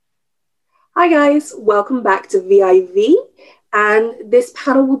Hi guys, welcome back to VIV. And this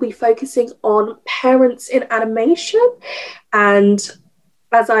panel will be focusing on parents in animation. And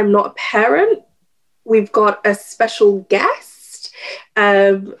as I'm not a parent, we've got a special guest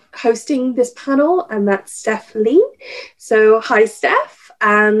hosting this panel, and that's Steph Lee. So, hi, Steph.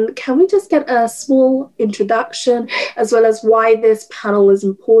 And can we just get a small introduction as well as why this panel is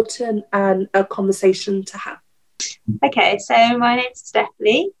important and a conversation to have? Okay, so my name's Steph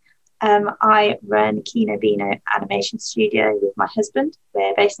Lee. I run Kino Bino Animation Studio with my husband.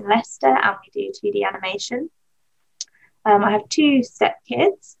 We're based in Leicester and we do 2D animation. I have two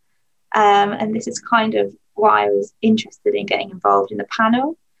stepkids, and this is kind of why I was interested in getting involved in the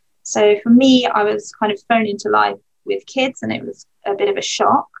panel. So for me, I was kind of thrown into life with kids and it was a bit of a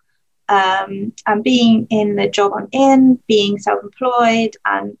shock. And being in the job I'm in, being self-employed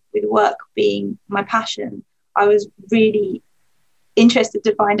and with work being my passion, I was really interested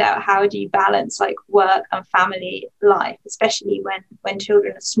to find out how do you balance like work and family life, especially when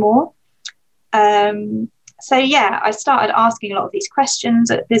children are small. So yeah, I started asking a lot of these questions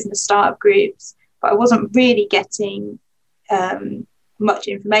at business startup groups, but I wasn't really getting much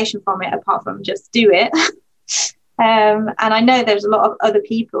information from it apart from just do it. And I know there's a lot of other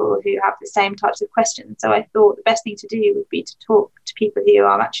people who have the same types of questions. So I thought the best thing to do would be to talk to people who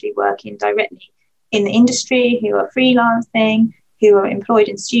are actually working directly in the industry, who are freelancing, who are employed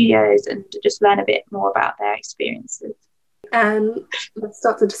in studios, and to just learn a bit more about their experiences. And let's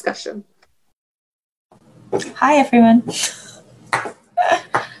start the discussion. Hi, everyone.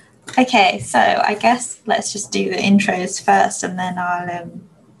 Okay, so I guess let's just do the intros first and then I'll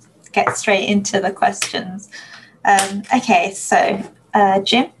get straight into the questions. Okay, so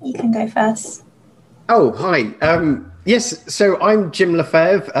Jim, you can go first. Oh, hi. Yes, so I'm Jim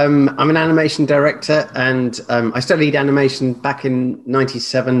Lefebvre. I'm an animation director and I studied animation back in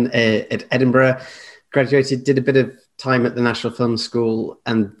 '97 at Edinburgh, graduated, did a bit of time at the National Film School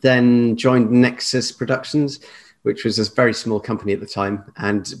and then joined Nexus Productions, which was a very small company at the time,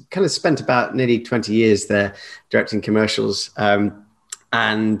 and kind of spent about nearly 20 years there directing commercials. I've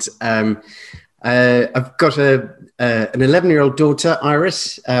got an 11-year-old daughter,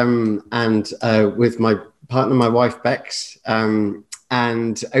 Iris, and with my partner, my wife, Bex. And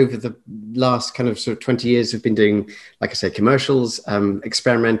over the last kind of sort of 20 years, we've been doing, like I say, commercials,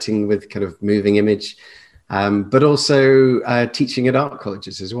 experimenting with kind of moving image, but also teaching at art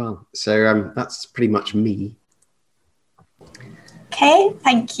colleges as well. So that's pretty much me. Okay,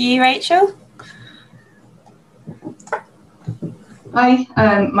 thank you, Rachel. Hi,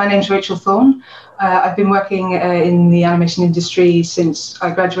 my name's Rachel Thorne. I've been working in the animation industry since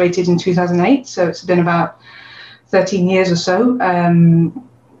I graduated in 2008, so it's been about 13 years or so.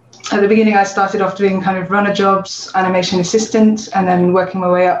 At the beginning, I started off doing kind of runner jobs, animation assistant, and then working my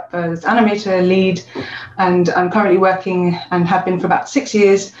way up as animator, lead, and I'm currently working and have been for about 6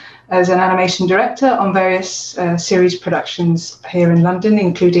 years as an animation director on various series productions here in London,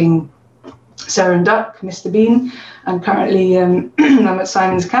 including Sarah and Duck, Mr. Bean, and currently I'm at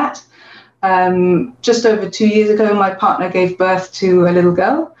Simon's Cat. Just over 2 years ago, my partner gave birth to a little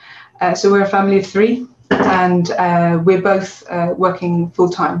girl. So we're a family of three, and we're both working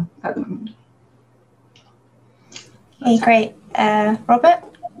full-time at the moment. Okay, great. Robert?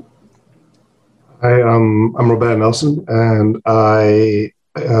 Hi, I'm Robert Nelson, and I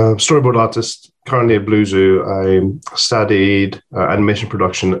storyboard artist currently at Blue Zoo. I studied animation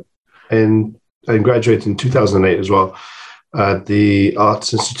production and graduated in 2008 as well at the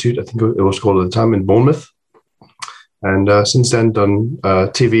Arts Institute, I think it was called at the time, in Bournemouth. And since then done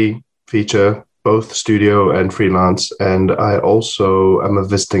TV, feature, both studio and freelance. And I also am a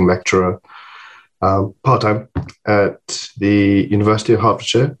visiting lecturer part-time at the University of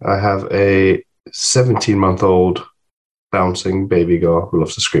Hertfordshire. I have a 17-month-old bouncing baby girl who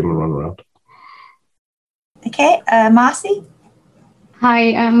loves to scream and run around. Okay, Marcy?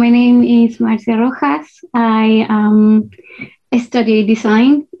 Hi, my name is Marcia Rojas. I studied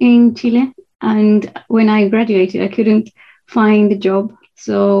design in Chile, and when I graduated, I couldn't find a job.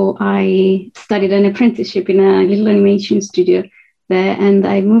 So I studied an apprenticeship in a little animation studio there, and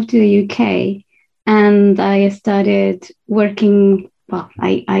I moved to the UK, and I started working. Well,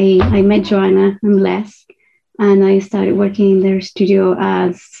 I met Joanna and Les, and I started working in their studio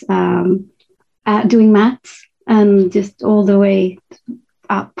as doing maths, and just all the way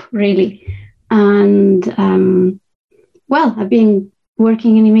up, really. And well, I've been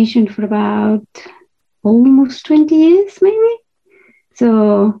working animation for about almost 20 years, maybe.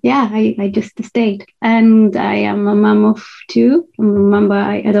 So yeah, I just stayed. And I am a mom of two. I'm a mom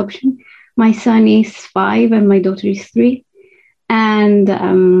by adoption. My son is 5 and my daughter is 3. And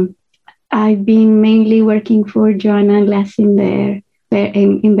I've been mainly working for Joanna Glass in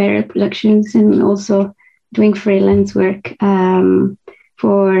Beryl Productions, and also doing freelance work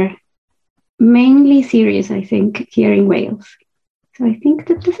for mainly series, I think, here in Wales. So I think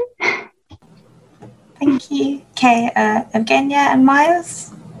that's it. Thank you. Okay, Evgenia and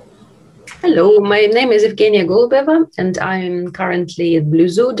Miles. Hello, my name is Evgenia Golubeva, and I'm currently at Blue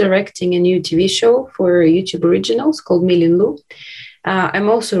Zoo directing a new TV show for YouTube Originals called Million Lou. I'm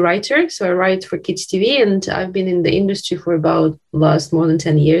also a writer, so I write for Kids TV, and I've been in the industry for about last more than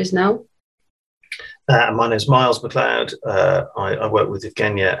 10 years now. My name is Miles McLeod. I work with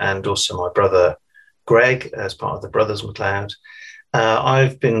Evgenia and also my brother Greg as part of the Brothers McLeod.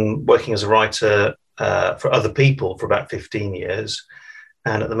 I've been working as a writer for other people for about 15 years.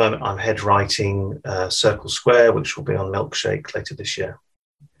 And at the moment, I'm head writing Circle Square, which will be on Milkshake later this year.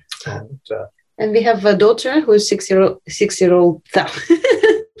 And we have a daughter who is 6-year-old.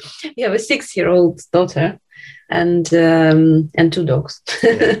 We have a 6-year-old daughter and 2 dogs.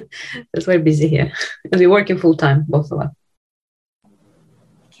 Yeah. That's very busy here. And we're working full time, both of us.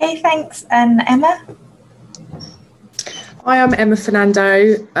 Okay, thanks. And Emma? Hi, I'm Emma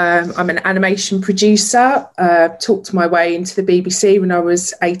Fernando. I'm an animation producer. Talked my way into the BBC when I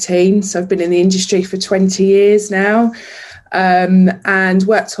was 18, so I've been in the industry for 20 years now, and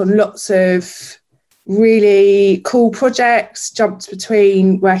worked on lots of really cool projects, jumped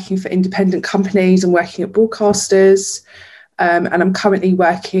between working for independent companies and working at broadcasters. And I'm currently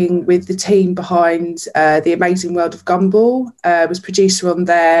working with the team behind The Amazing World of Gumball. Was producer on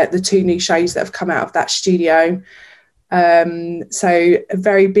the 2 new shows that have come out of that studio. So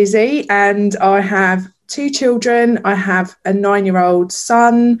very busy, and I have 2 children. I have a 9-year-old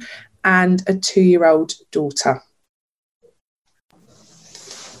son and a 2-year-old daughter.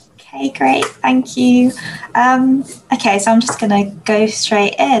 Okay, great, thank you. Okay, so I'm just going to go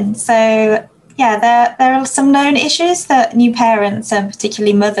straight in. So yeah, there are some known issues that new parents and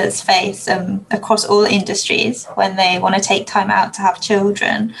particularly mothers face across all industries when they want to take time out to have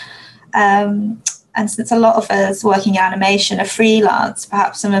children. And since a lot of us working in animation are freelance,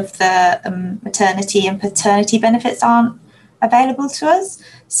 perhaps some of the maternity and paternity benefits aren't available to us.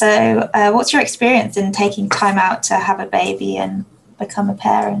 So what's your experience in taking time out to have a baby and become a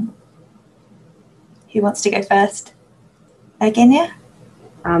parent? Who wants to go first? Evgenia?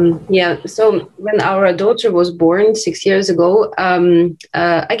 So when our daughter was born 6 years ago,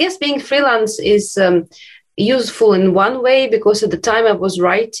 I guess being freelance is useful in one way, because at the time I was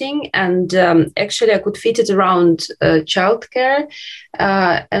writing, and actually I could fit it around childcare,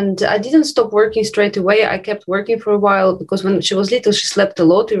 and I didn't stop working straight away. I kept working for a while, because when she was little she slept a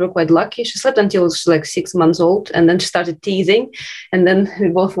lot. We were quite lucky. She slept until she was like 6 months old, and then she started teething, and then we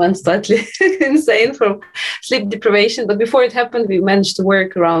both went slightly insane from sleep deprivation. But before it happened, we managed to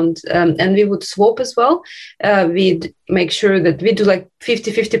work around, and we would swap as well. We'd make sure that we do like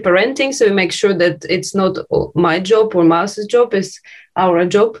 50-50 parenting, so we make sure that it's not my job or Miles's job, is our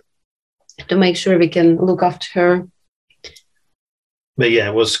job to make sure we can look after her. But yeah,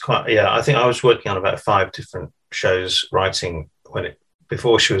 it was quite, I think I was working on about 5 different shows writing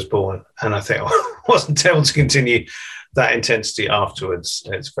before she was born, and I think I wasn't able to continue that intensity afterwards.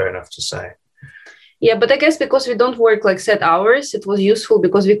 It's fair enough to say. Yeah, but I guess because we don't work like set hours, it was useful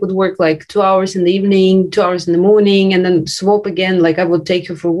because we could work like 2 hours in the evening, 2 hours in the morning, and then swap again. Like I would take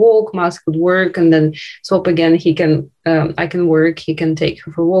her for a walk, Miles could work, and then swap again. I can work, he can take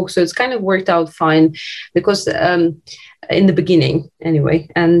her for a walk. So it's kind of worked out fine, because in the beginning anyway.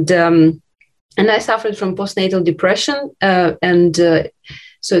 And I suffered from postnatal depression,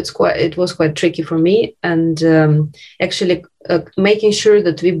 so it was quite tricky for me. And actually making sure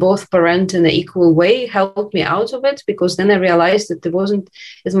that we both parent in an equal way helped me out of it, because then I realized that there wasn't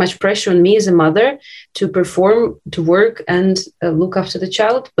as much pressure on me as a mother to perform, to work and look after the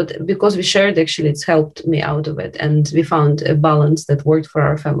child. But because we shared, actually, it's helped me out of it. And we found a balance that worked for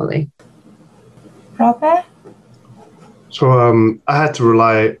our family. Robert? So I had to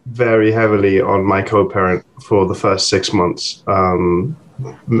rely very heavily on my co-parent for the first 6 months.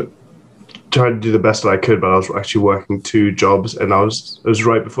 Tried to do the best that I could, but I was actually working 2 jobs, and it was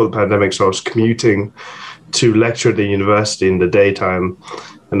right before the pandemic, so I was commuting to lecture at the university in the daytime.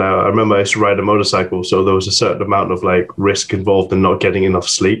 And I remember I used to ride a motorcycle, so there was a certain amount of like risk involved in not getting enough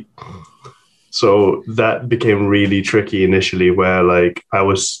sleep. So that became really tricky initially, where like I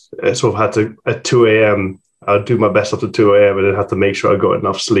sort of had to, at 2 a.m., I'd do my best up to 2 a.m. and then have to make sure I got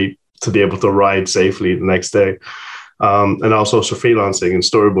enough sleep to be able to ride safely the next day. And I was also freelancing and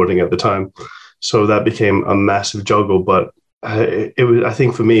storyboarding at the time. So that became a massive juggle. But I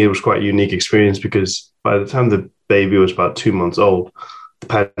think for me, it was quite a unique experience, because by the time the baby was about 2 months old, the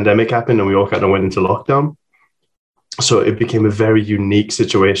pandemic happened and we all kind of went into lockdown. So it became a very unique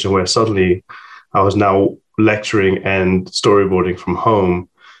situation where suddenly I was now lecturing and storyboarding from home.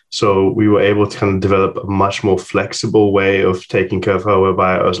 So we were able to kind of develop a much more flexible way of taking care of her,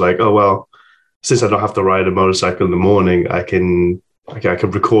 whereby I was like, oh, well, since I don't have to ride a motorcycle in the morning, I can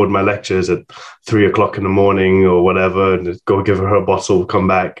record my lectures at 3:00 in the morning or whatever, and just go give her a bottle, come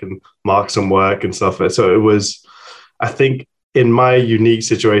back and mark some work and stuff. So it was, I think, in my unique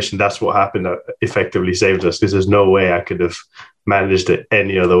situation, that's what happened that effectively saved us, because there's no way I could have managed it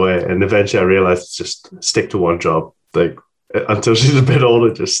any other way. And eventually I realized it's just stick to one job. Like, until she's a bit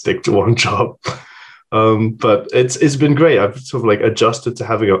older, just stick to one job. But it's been great. I've sort of like adjusted to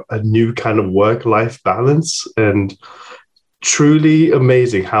having a new kind of work-life balance, and truly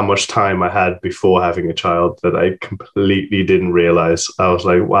amazing how much time I had before having a child that I completely didn't realize. I was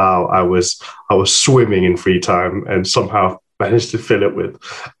like, wow, I was swimming in free time and somehow managed to fill it with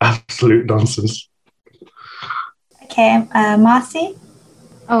absolute nonsense. Okay, Marcy?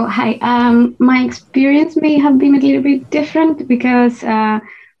 Oh, hi. My experience may have been a little bit different because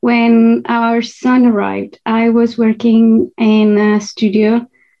when our son arrived, I was working in a studio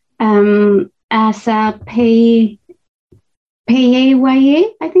as a PAYE,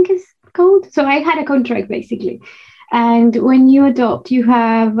 I think it's called. So I had a contract basically. And when you adopt, you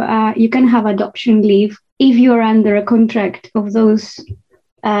can have adoption leave if you're under a contract of those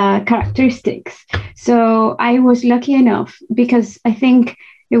characteristics. So I was lucky enough because I think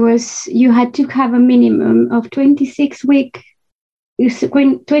you had to have a minimum of 26 weeks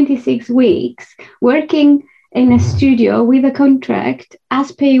working in a studio with a contract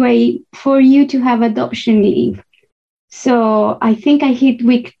as PAYE for you to have adoption leave. So I think I hit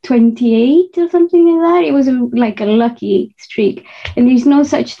week 28 or something like that. It was like a lucky streak. And there's no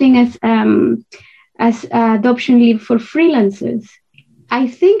such thing as adoption leave for freelancers. I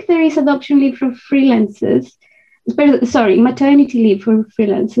think there is adoption leave for freelancers. Maternity leave for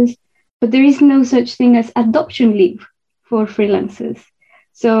freelancers, but there is no such thing as adoption leave for freelancers.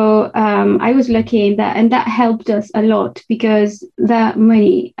 So I was lucky in that, and that helped us a lot because that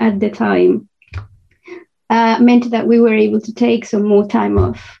money at the time meant that we were able to take some more time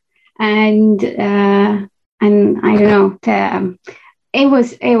off, and I don't know. It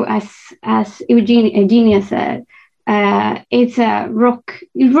was as Eugenia said. It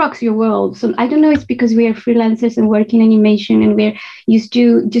rocks your world. So I don't know, it's because we are freelancers and work in animation and we're used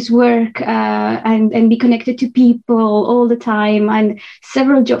to just work and be connected to people all the time and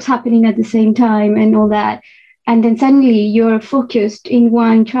several jobs happening at the same time and all that. And then suddenly you're focused in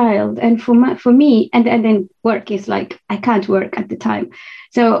one child. And for me, and then work is like, I can't work at the time.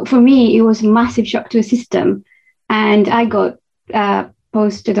 So for me, it was a massive shock to the system. And I got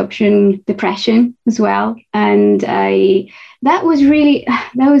post-adoption depression as well, and that was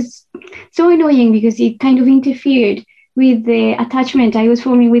so annoying because it kind of interfered with the attachment I was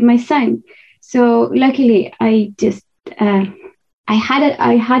forming with my son. So luckily I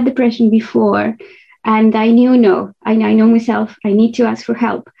had depression before, and I know myself, I need to ask for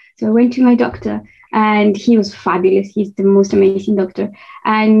help. So I went to my doctor, and he was fabulous. He's the most amazing doctor,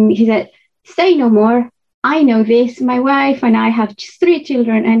 and he said, say no more. I know this. My wife and I have 3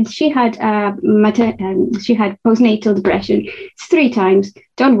 children, and she had postnatal depression 3 times.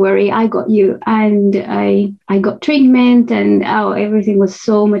 Don't worry, I got you. And I got treatment, and everything was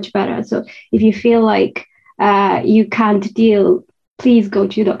so much better. So if you feel like you can't deal, please go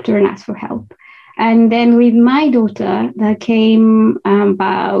to your doctor and ask for help. And then with my daughter, that came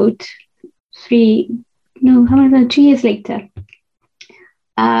about 3 years later.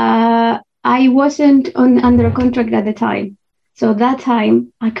 I wasn't under a contract at the time. So that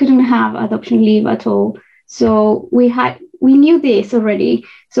time I couldn't have adoption leave at all. So we knew this already.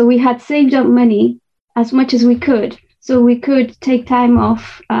 So we had saved up money as much as we could. So we could take time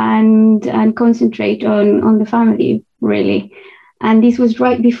off and concentrate on the family, really. And this was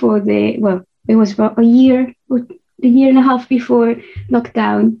right before it was about a year and a half before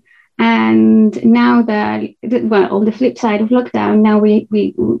lockdown. And now on the flip side of lockdown, now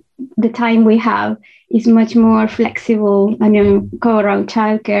the time we have is much more flexible. Go around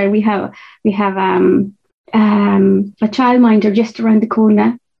childcare. We have a childminder just around the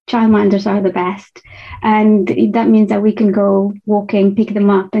corner. Childminders are the best, and that means that we can go walking, pick them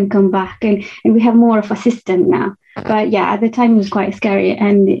up, and come back, and we have more of a system now. But yeah, at the time it was quite scary,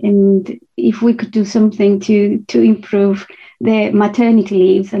 and if we could do something to improve the maternity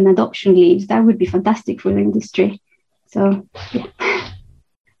leaves and adoption leaves, that would be fantastic for the industry. So yeah.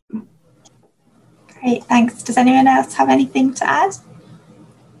 Great, thanks. Does anyone else have anything to add?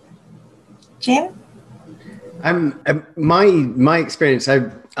 Jim? My experience,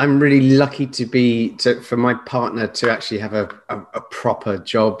 I'm really lucky for my partner to actually have a proper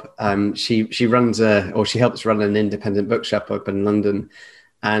job. She helps run an independent bookshop up in London,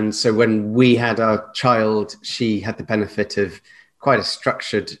 and so when we had our child, she had the benefit of quite a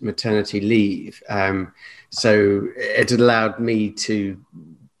structured maternity leave. So it allowed me to.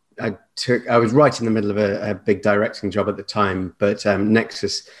 I was right in the middle of a big directing job at the time, but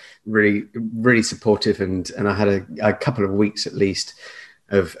Nexus really, really supportive, and I had a couple of weeks at least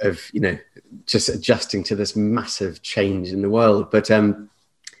of just adjusting to this massive change in the world. But so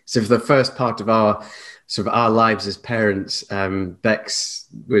for the first part of our lives as parents, Bex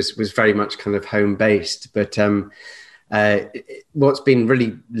was very much kind of home based. But what's been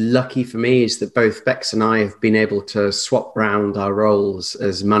really lucky for me is that both Bex and I have been able to swap round our roles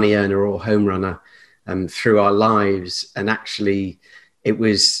as money earner or home runner through our lives, and actually it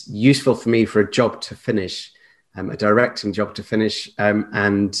was useful for me for a job to finish, a directing job to finish.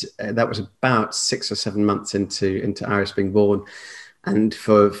 And that was about 6 or 7 months into Iris being born. And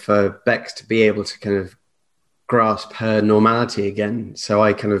for Bex to be able to kind of grasp her normality again. So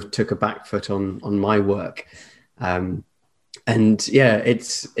I kind of took a back foot on my work. And yeah,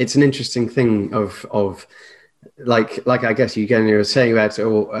 it's an interesting thing of like I guess you were saying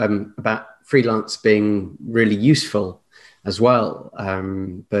about freelance being really useful as well.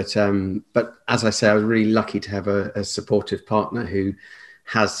 But as I say, I was really lucky to have a supportive partner who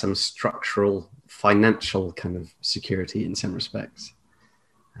has some structural financial kind of security in some respects.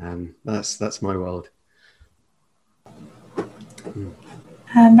 That's my world.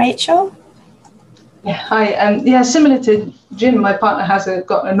 Rachel? Yeah, hi. Similar to Jim, my partner has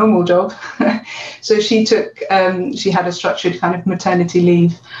got a normal job. So she had a structured kind of maternity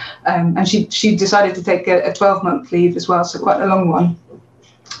leave, and she decided to take a 12-month leave as well, so quite a long one.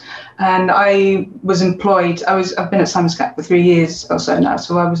 And I was employed. I've been at Simons Cap for 3 years or so now,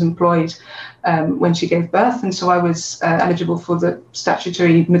 so I was employed when she gave birth, and so I was eligible for the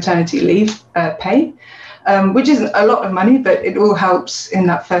statutory maternity leave pay, which isn't a lot of money, but it all helps in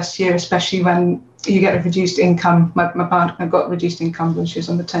that first year, especially when you get a reduced income. My partner got reduced income when she was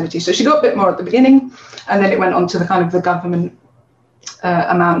on maternity. So she got a bit more at the beginning, and then it went on to the kind of the government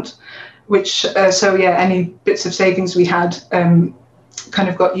amount, which, any bits of savings we had kind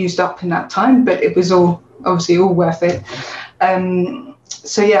of got used up in that time, but it was obviously all worth it.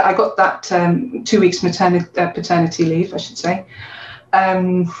 I got that 2 weeks paternity leave, I should say,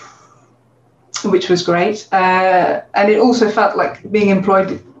 which was great. And it also felt like being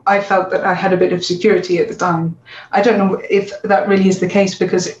employed, I felt that I had a bit of security at the time. I don't know if that really is the case,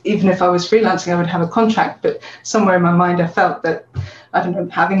 because even if I was freelancing, I would have a contract, but somewhere in my mind, I felt that, I don't know,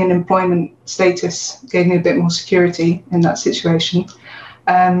 having an employment status gave me a bit more security in that situation.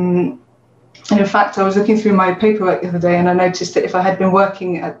 And in fact, I was looking through my paperwork the other day, and I noticed that if I had been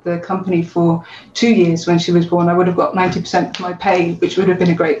working at the company for 2 years when she was born, I would have got 90% of my pay, which would have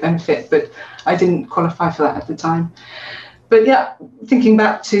been a great benefit, but I didn't qualify for that at the time. But yeah, thinking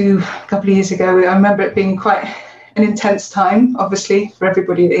back to a couple of years ago, I remember it being quite an intense time. Obviously, for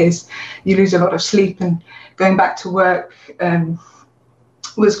everybody it is. You lose a lot of sleep, and going back to work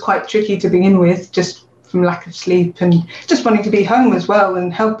was quite tricky to begin with, just from lack of sleep and just wanting to be home as well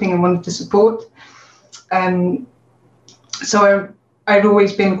and helping and wanting to support. So I'd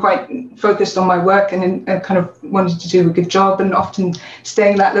always been quite focused on my work and kind of wanted to do a good job, and often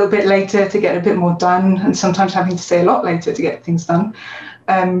staying that little bit later to get a bit more done, and sometimes having to stay a lot later to get things done.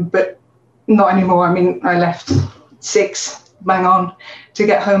 But not anymore. I mean, I left 6 bang on to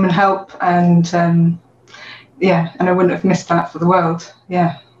get home and help, and and I wouldn't have missed that for the world.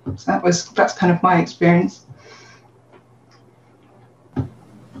 Yeah, so that's kind of my experience.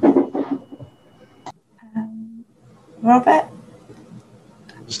 Robert?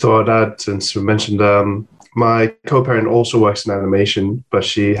 So I'd add, since we mentioned, my co-parent also works in animation, but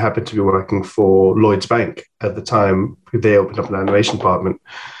she happened to be working for Lloyds Bank at the time. They opened up an animation department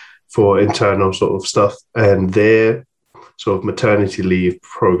for internal sort of stuff, and their sort of maternity leave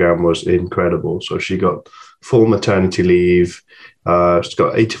program was incredible. So she got full maternity leave. She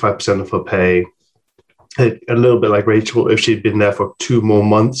got 85% of her pay. A little bit like Rachel, if she'd been there for 2 more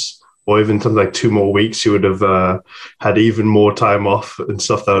months, or even something like 2 more weeks, she would have had even more time off and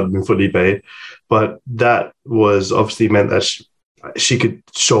stuff that would have been fully paid. But that was obviously meant that she could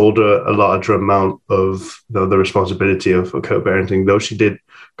shoulder a larger amount of the responsibility of co-parenting, though she did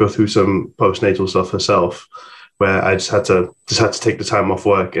go through some postnatal stuff herself, where I just had to take the time off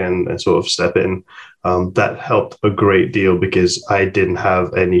work and sort of step in. That helped a great deal because I didn't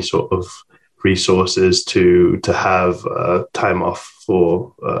have any sort of resources to have time off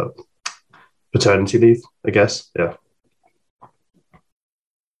for paternity leave. I guess. Yeah.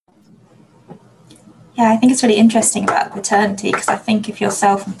 Yeah, I think it's really interesting about paternity, because I think if you're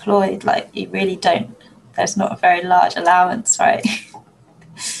self-employed, like you really don't, there's not a very large allowance, right?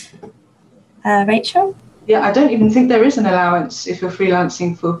 Rachel? Yeah, I don't even think there is an allowance if you're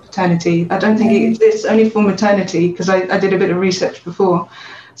freelancing for paternity. I don't think it exists only for maternity, because I did a bit of research before.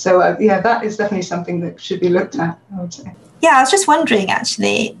 So yeah, that is definitely something that should be looked at, I would say. Yeah, I was just wondering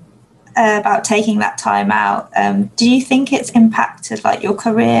actually about taking that time out. Do you think it's impacted like your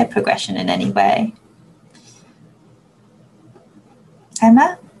career progression in any way?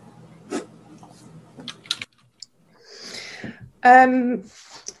 Emma?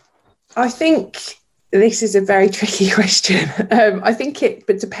 I think this is a very tricky question. I think it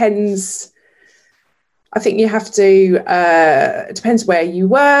depends. I think you have to, it depends where you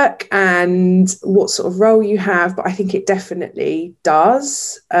work and what sort of role you have, but I think it definitely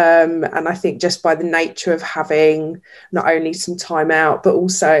does. And I think just by the nature of having not only some time out, but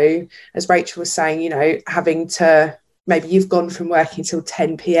also, as Rachel was saying, you know, having to, maybe you've gone from working till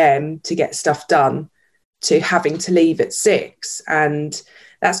 10 p.m. to get stuff done to having to leave at 6. And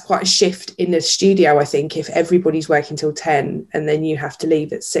that's quite a shift in the studio, I think, if everybody's working till 10 and then you have to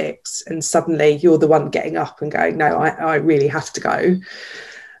leave at 6 and suddenly you're the one getting up and going, no, I really have to go.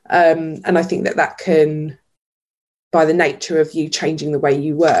 And I think that can, by the nature of you changing the way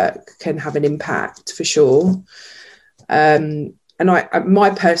you work, can have an impact for sure. And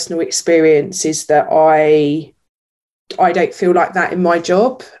my personal experience is that I don't feel like that in my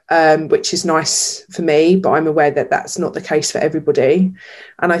job, which is nice for me, but I'm aware that that's not the case for everybody.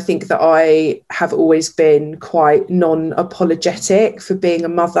 And I think that I have always been quite non-apologetic for being a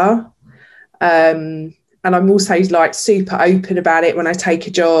mother. And I'm also like super open about it when I take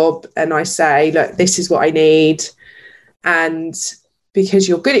a job and I say, look, this is what I need. And because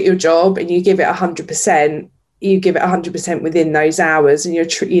you're good at your job and you give it 100%, you give it 100% within those hours. And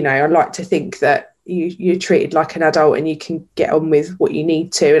I like to think that you're treated like an adult and you can get on with what you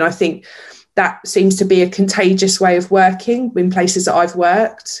need to. And I think that seems to be a contagious way of working in places that I've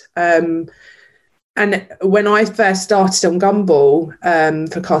worked. And when I first started on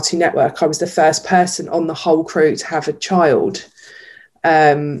Gumball for Cartoon Network, I was the first person on the whole crew to have a child.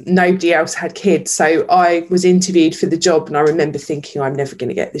 Nobody else had kids. So I was interviewed for the job and I remember thinking, I'm never going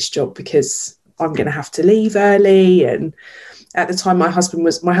to get this job because I'm going to have to leave early. And at the time, my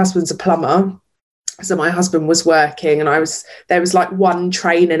husband's a plumber. So my husband was working and there was like one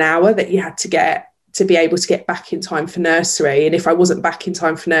train an hour that you had to get to be able to get back in time for nursery. And if I wasn't back in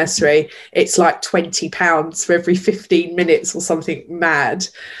time for nursery, it's like £20 for every 15 minutes or something mad.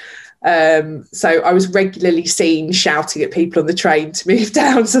 So I was regularly seen shouting at people on the train to move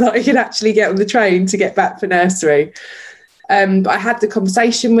down so that I could actually get on the train to get back for nursery. But I had the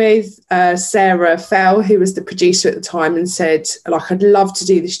conversation with Sarah Fell, who was the producer at the time, and said, like, I'd love to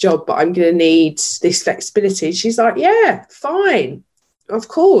do this job, but I'm going to need this flexibility. She's like, yeah, fine. Of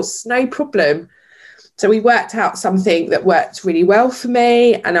course, no problem. So we worked out something that worked really well for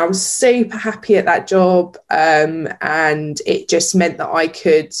me, and I was super happy at that job. And it just meant that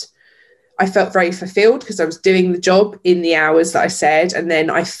I felt very fulfilled because I was doing the job in the hours that I said. And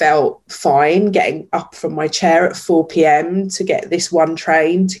then I felt fine getting up from my chair at 4 p.m. to get this one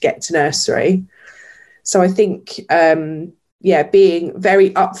train to get to nursery. So I think, being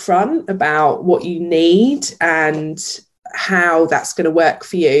very upfront about what you need and how that's going to work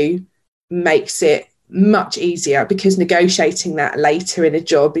for you makes it much easier, because negotiating that later in a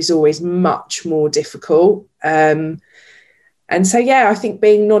job is always much more difficult. And so, I think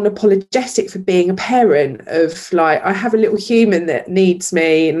being non-apologetic for being a parent of, like, I have a little human that needs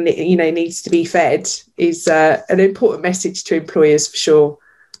me and, needs to be fed is an important message to employers for sure.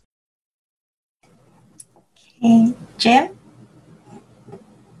 Okay. Jim?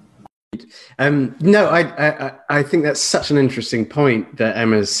 No, I think that's such an interesting point that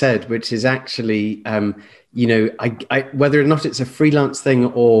Emma said, which is actually, whether or not it's a freelance thing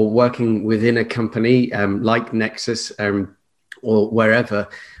or working within a company like Nexus, or wherever,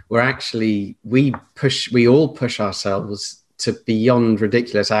 we all push ourselves to beyond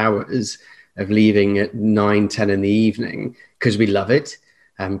ridiculous hours of leaving at 9-10 in the evening because we love it,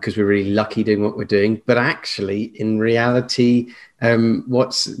 because we're really lucky doing what we're doing. But actually, in reality,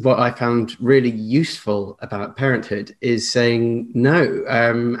 what I found really useful about parenthood is saying, no,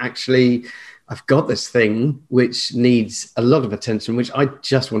 actually, I've got this thing which needs a lot of attention, which I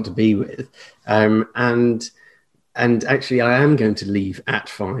just want to be with. And actually, I am going to leave at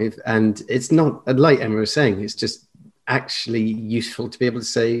 5. And it's not, like Emma was saying, it's just actually useful to be able to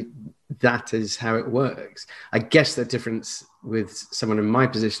say that is how it works. I guess the difference with someone in my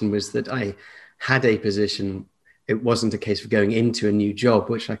position was that I had a position, it wasn't a case of going into a new job,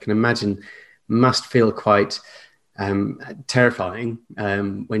 which I can imagine must feel quite terrifying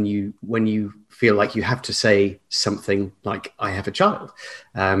when you feel like you have to say something like, I have a child,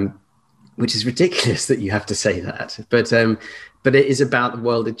 which is ridiculous that you have to say that. But it is about the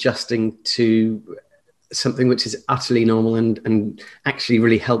world adjusting to something which is utterly normal and actually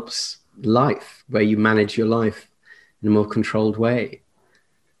really helps life, where you manage your life in a more controlled way.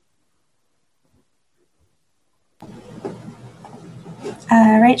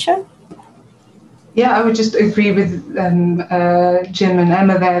 Rachel? Yeah, I would just agree with Jim and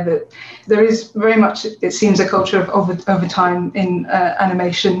Emma there, that there is very much, it seems, a culture of overtime in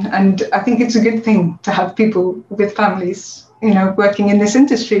animation. And I think it's a good thing to have people with families, working in this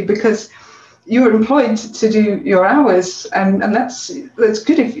industry, because you're employed to do your hours. And that's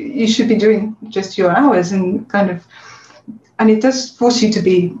good. If you should be doing just your hours and it does force you to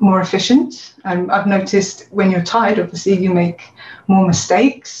be more efficient. I've noticed when you're tired, obviously, you make more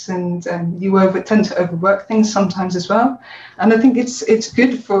mistakes and you tend to overwork things sometimes as well. And I think it's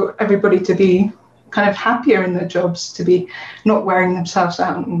good for everybody to be kind of happier in their jobs, to be not wearing themselves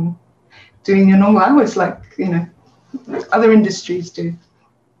out and doing your normal hours like, other industries do.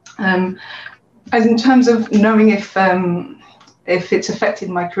 And in terms of knowing if it's affected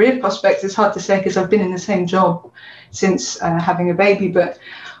my career prospects, it's hard to say, because I've been in the same job since having a baby. But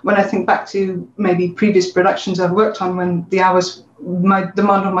when I think back to maybe previous productions I've worked on, when my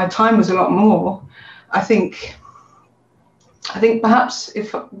demand on my time was a lot more, I think perhaps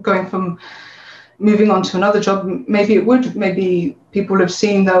if going from moving on to another job, maybe people have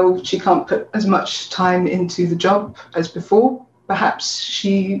seen, though she can't put as much time into the job as before, perhaps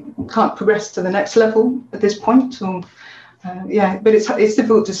she can't progress to the next level at this point. Or but it's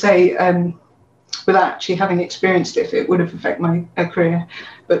difficult to say without actually having experienced it, if it would have affected my career.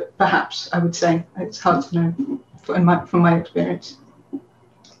 But perhaps I would say it's hard to know from my experience.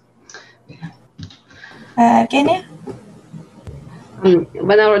 Genia?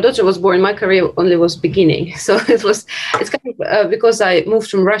 When our daughter was born, my career only was beginning. So it's kind of because I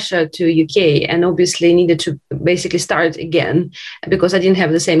moved from Russia to UK and obviously needed to basically start again, because I didn't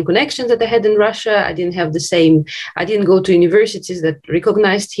have the same connections that I had in Russia. I didn't go to universities that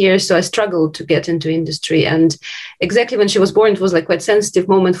recognized here. So I struggled to get into industry. And exactly when she was born, it was like quite sensitive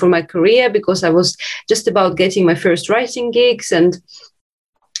moment for my career, because I was just about getting my first writing gigs and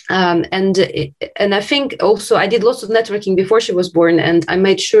I think also I did lots of networking before she was born, and I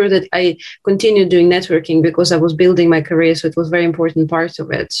made sure that I continued doing networking because I was building my career. So it was a very important part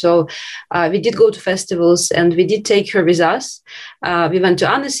of it. So we did go to festivals and we did take her with us. We went to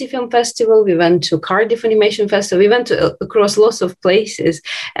Annecy Film Festival. We went to Cardiff Animation Festival. We went across lots of places,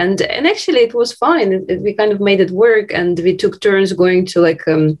 and actually it was fine. We kind of made it work, and we took turns going to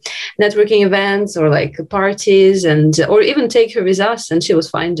networking events or parties, or even take her with us, and she was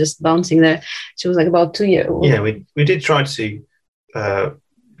fine just bouncing there. She was about 2 years old. Yeah, we did try to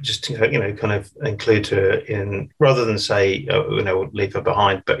just kind of include her in, rather than say leave her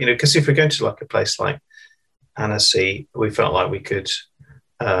behind. But because if we're going to a place like Annecy, we felt like we could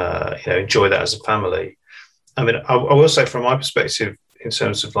enjoy that as a family. I mean, I will say from my perspective, in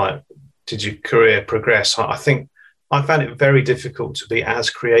terms of did your career progress, I think I found it very difficult to be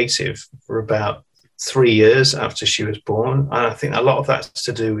as creative for about 3 years after she was born. And I think a lot of that's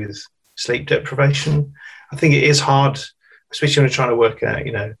to do with sleep deprivation. I think it is hard, especially when you're trying to work out,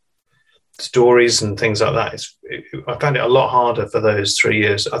 stories and things like that. I found it a lot harder for those 3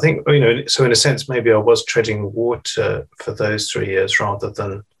 years. I think, so in a sense, maybe I was treading water for those 3 years rather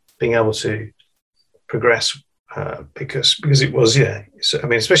than being able to progress because it was, I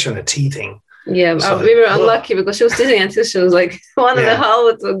mean, especially on the teething. Yeah, we were unlucky because she was teething until she was 1 and a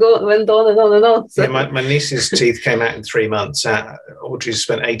half. It went on and on and on. So. Yeah, my niece's teeth came out in 3 months. Audrey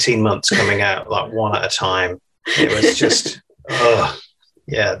spent 18 months coming out one at a time. It was just,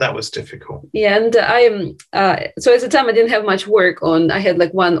 that was difficult. Yeah, and so at the time I didn't have much work on. I had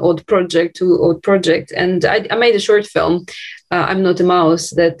 1 odd project, 2 odd project, and I made a short film. I'm Not a Mouse,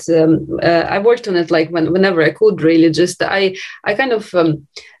 that I worked on it whenever I could, really. Just I kind of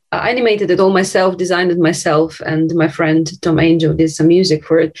I animated it all myself, designed it myself, and my friend Tom Angel did some music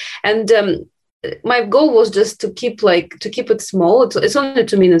for it. And my goal was just to keep it small. It's only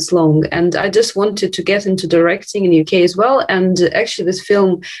 2 minutes long, and I just wanted to get into directing in the UK as well. And actually, this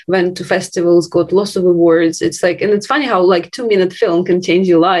film went to festivals, got lots of awards. It's and it's funny how 2-minute film can change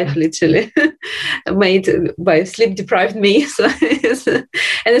your life, literally, made by sleep-deprived me. So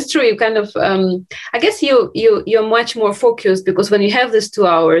and it's true. You kind of, I guess you're much more focused, because when you have this 2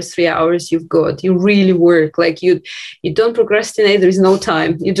 hours, 3 hours, you really work. You don't procrastinate. There is no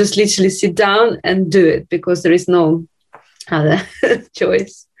time. You just literally sit down on and do it, because there is no other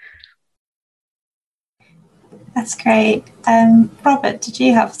choice. That's great. Robert, did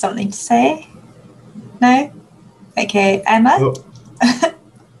you have something to say? No? Okay, Emma? Oh.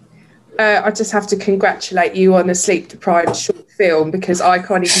 I just have to congratulate you on a sleep-deprived short film, because I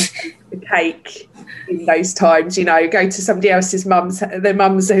can't even take the cake in those times. You know, go to somebody else's their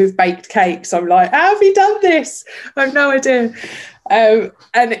mums who've baked cakes. I'm like, how have you done this? I have no idea.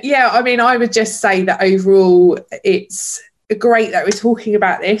 And yeah, I mean, I would just say that overall, it's great that we're talking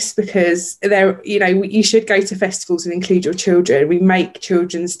about this, because you should go to festivals and include your children. We make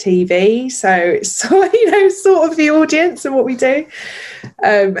children's TV, so it's sort of the audience and what we do.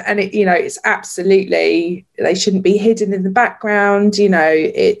 And it's absolutely, they shouldn't be hidden in the background.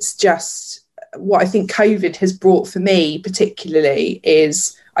 It's just what I think COVID has brought for me particularly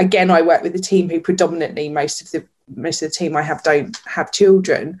is, again, I work with a team who predominantly most of the team I have don't have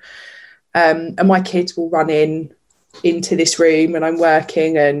children, and my kids will run into this room and I'm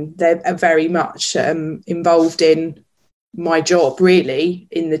working, and they're very much involved in my job, really.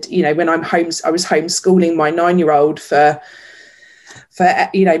 When I was homeschooling my 9-year-old for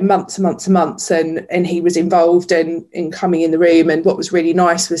months, and he was involved in coming in the room. And what was really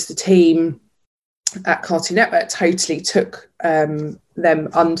nice was the team at Cartoon Network totally took them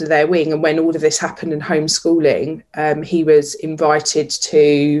under their wing, and when all of this happened in homeschooling, he was invited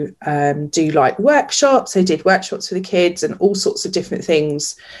to do like workshops. They did workshops for the kids and all sorts of different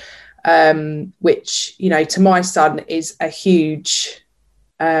things, which to my son is a huge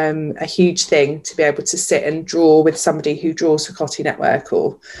thing, to be able to sit and draw with somebody who draws for Cartoon Network.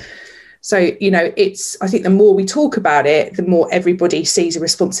 Or so I think the more we talk about it, the more everybody sees a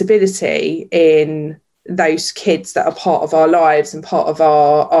responsibility in those kids that are part of our lives and part of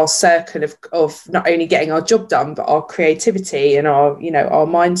our circle of not only getting our job done, but our creativity and our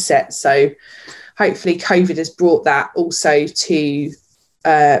mindset. So hopefully COVID has brought that also to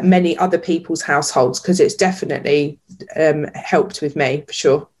many other people's households, because it's definitely helped with me for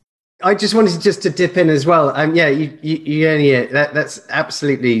sure. I just wanted to dip in as well. That's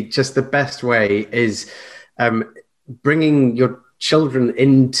absolutely just the best way is bringing your children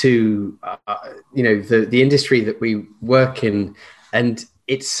into the industry that we work in, and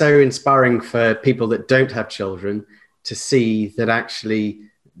it's so inspiring for people that don't have children to see that actually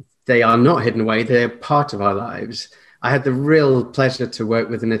they are not hidden away, they're part of our lives. I had the real pleasure to work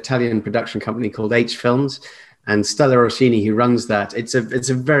with an Italian production company called H Films, and Stella Rossini, who runs that. It's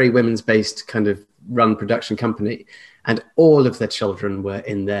a very women's based kind of run production company, and all of their children were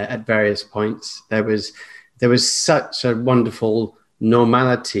in there at various points. There was such a wonderful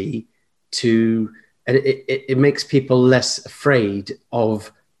normality to, and it makes people less afraid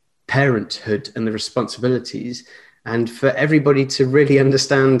of parenthood and the responsibilities, and for everybody to really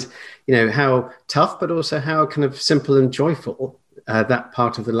understand, how tough, but also how kind of simple and joyful that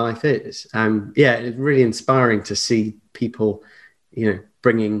part of the life is. It's really inspiring to see people,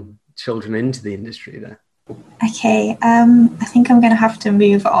 bringing children into the industry there. Okay, I think I'm going to have to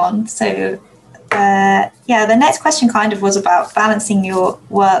move on. So the next question kind of was about balancing your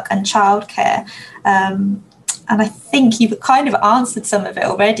work and childcare. And I think you've kind of answered some of it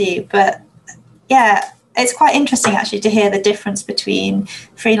already, but yeah, it's quite interesting actually to hear the difference between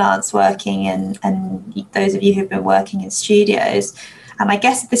freelance working and those of you who've been working in studios. And I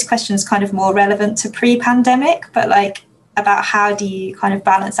guess this question is kind of more relevant to pre-pandemic, but like about how do you kind of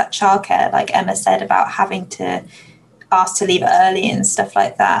balance that childcare, like Emma said, about having to ask to leave early and stuff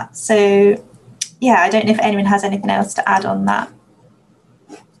like that. So yeah, I don't know if anyone has anything else to add on that.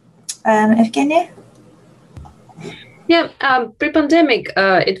 Evgenia? Yeah, pre-pandemic,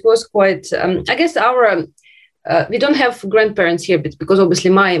 it was quite, I guess we don't have grandparents here, but because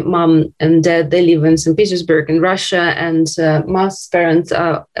obviously my mom and dad, they live in St. Petersburg in Russia, and Ma's parents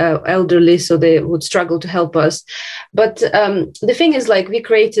are elderly, so they would struggle to help us. But the thing is, like, we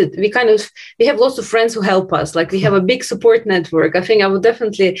have lots of friends who help us. Like, we have a big support network. I think I would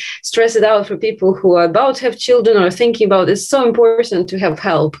definitely stress it out for people who are about to have children or thinking about it. It's so important to have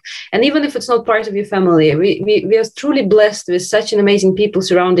help. And even if it's not part of your family, we are truly blessed with such an amazing people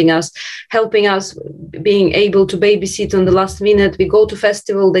surrounding us, helping us, being able to babysit on the last minute. We go to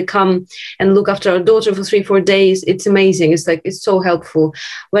festival, they come and look after our daughter for 3-4 days. It's amazing. It's so helpful.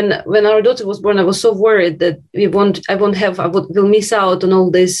 When our daughter was born, I was so worried that we'll miss out on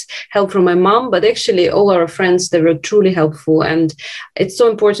all this help from my mom, but actually all our friends, they were truly helpful. And it's so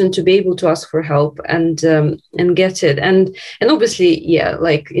important to be able to ask for help and get it. And obviously, yeah,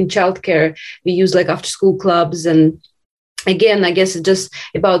 like in childcare, we use like after school clubs and again, I guess it's just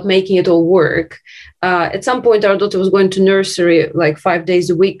about making it all work. At some point, our daughter was going to nursery like 5 days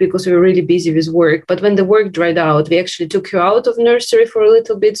a week because we were really busy with work. But when the work dried out, we actually took her out of nursery for a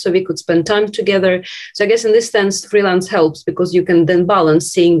little bit so we could spend time together. So I guess in this sense, freelance helps because you can then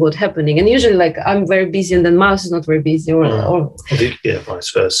balance seeing what's happening. And usually, like, I'm very busy and then Miles is not very busy, or yeah,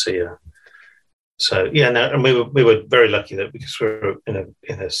 vice versa. Yeah. So yeah, no, and we were very lucky that because we were in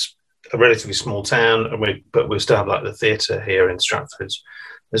a relatively small town, and but we still have like the theatre here in Stratford.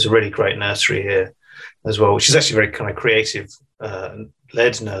 There's a really great nursery here as well, which is actually very kind of creative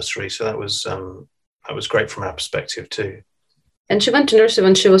led nursery. So that was great from our perspective too. And she went to nursery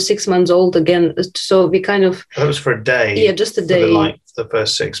when she was 6 months old again. So we kind of... That was for a day. Yeah, just a day. For the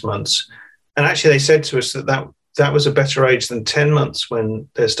first 6 months. And actually they said to us that was a better age than 10 months when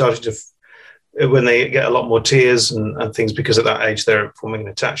they're starting to... when they get a lot more tears and things, because at that age they're forming an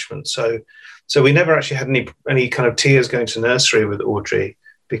attachment. So we never actually had any kind of tears going to nursery with Audrey,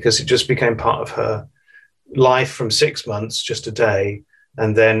 because it just became part of her life from 6 months, just a day.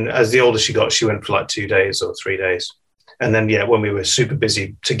 And then as the older she got, she went for like 2 days or 3 days. And then, yeah, when we were super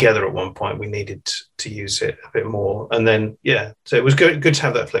busy together at one point, we needed to use it a bit more. And then, yeah, so it was good to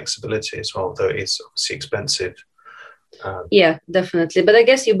have that flexibility as well, though it is obviously expensive. Yeah, definitely. But I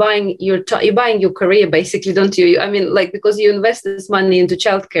guess you're buying your career, basically, don't you? I mean, like, because you invest this money into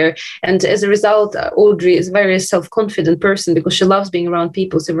childcare, and as a result, Audrey is a very self-confident person because she loves being around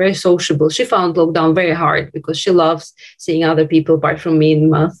people. So very sociable. She found lockdown very hard because she loves seeing other people apart from me in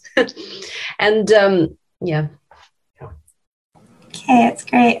math. And yeah. Okay, it's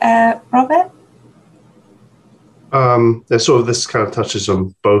great. Robert? This kind of touches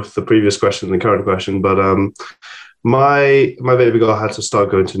on both the previous question and the current question, but my baby girl had to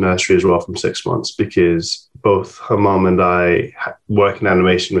start going to nursery as well from 6 months because both her mom and I work in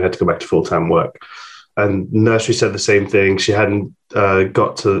animation. We had to go back to full-time work. And nursery said the same thing. She hadn't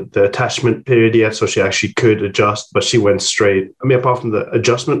got to the attachment period yet, so she actually could adjust, but she went straight, apart from the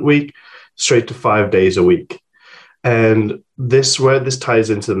adjustment week, straight to 5 days a week. And this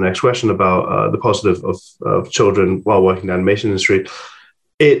ties into the next question about the positive of children while working in the animation industry.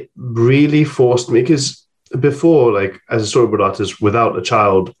 It really forced me, because before, like as a storyboard artist without a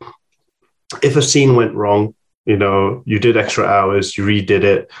child, if a scene went wrong, you did extra hours, you redid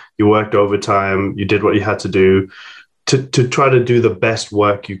it, you worked overtime, you did what you had to do to try to do the best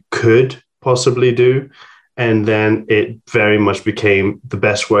work you could possibly do. And then it very much became the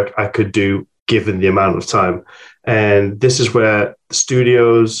best work I could do given the amount of time. And this is where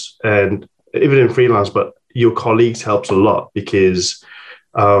studios and even in freelance, but your colleagues helps a lot, because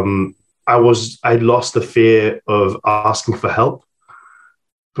I lost the fear of asking for help.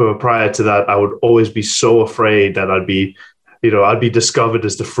 But prior to that, I would always be so afraid that I'd be discovered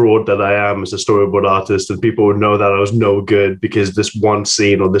as the fraud that I am as a storyboard artist, and people would know that I was no good because this one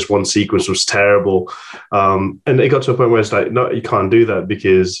scene or this one sequence was terrible. And it got to a point where it's like, no, you can't do that,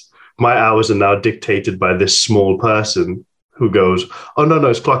 because my hours are now dictated by this small person who goes, oh, no,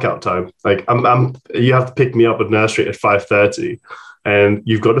 it's clock out time. Like you have to pick me up at nursery at 5:30. And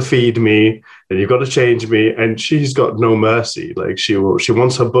you've got to feed me, and you've got to change me. And she's got no mercy. Like she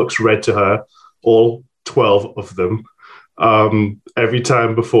wants her books read to her, all 12 of them, every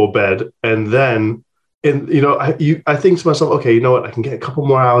time before bed. And then, I think to myself, okay, you know what? I can get a couple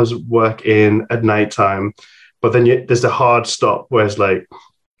more hours of work in at nighttime. But then there's the hard stop where it's like,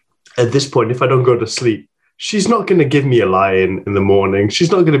 at this point, if I don't go to sleep, she's not going to give me a lie-in in the morning.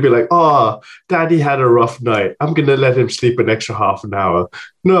 She's not going to be like, oh, daddy had a rough night, I'm going to let him sleep an extra half an hour.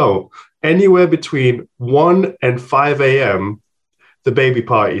 No, anywhere between 1 and 5 a.m., the baby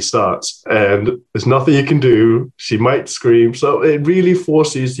party starts, and there's nothing you can do. She might scream. So it really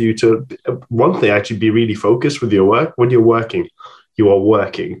forces you to, one thing, actually be really focused with your work. When you're working, you are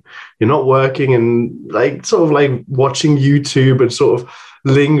working. You're not working and sort of watching YouTube and sort of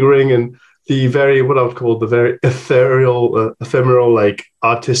lingering and the very, what I would call the very ephemeral,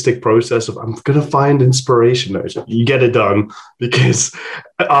 artistic process of, I'm going to find inspiration. You get it done, because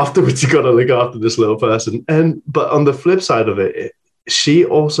afterwards you got to look after this little person. But on the flip side of it, she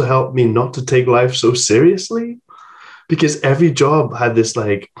also helped me not to take life so seriously, because every job had this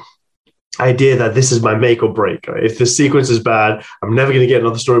idea that this is my make or break. Right? If the sequence is bad, I'm never going to get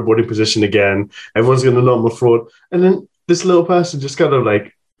another storyboarding position again. Everyone's going to know I'm a fraud. And then this little person just kind of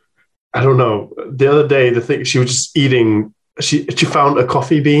I don't know. The other day, she was just eating. She found a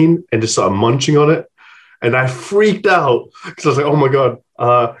coffee bean and just started munching on it, and I freaked out because I was like, "Oh my god,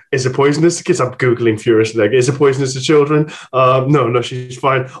 is it poisonous?" Because I'm googling furiously, is it poisonous to children? No, she's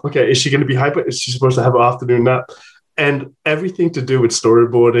fine. Okay, is she going to be hyper? Is she supposed to have an afternoon nap? And everything to do with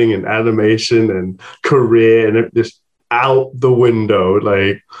storyboarding and animation and career and this, out the window,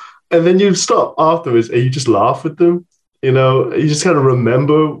 like, and then you stop afterwards and you just laugh with them. You know, you just kind of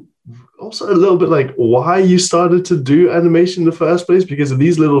remember also a little bit like why you started to do animation in the first place, because of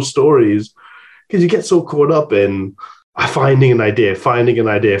these little stories. Because you get so caught up in finding an idea.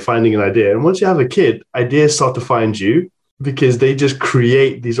 And once you have a kid, ideas start to find you, because they just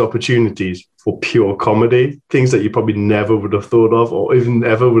create these opportunities for pure comedy, things that you probably never would have thought of or even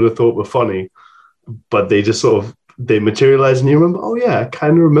ever would have thought were funny. But they just sort of, they materialize and you remember, oh yeah, I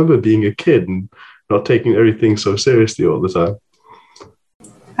kind of remember being a kid and not taking everything so seriously all the time.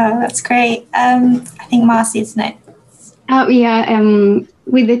 Oh, that's great. I think Marcy's next. Oh yeah,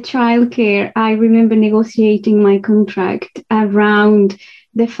 with the childcare, I remember negotiating my contract around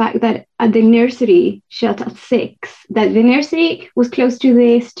the fact that the nursery shut at 6, that the nursery was close to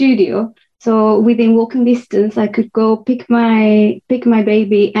the studio. So within walking distance, I could go pick my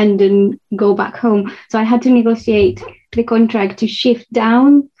baby and then go back home. So I had to negotiate the contract to shift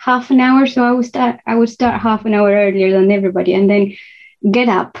down half an hour. So I would start half an hour earlier than everybody, and then get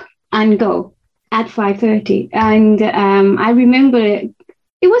up and go at 5:30. And I remember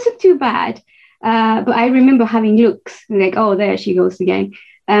it wasn't too bad, but I remember having looks like, oh, there she goes again.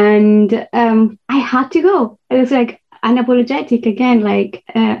 And I had to go. It was like unapologetic again, like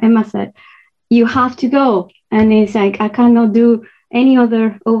Emma said. You have to go. And it's like, I cannot do any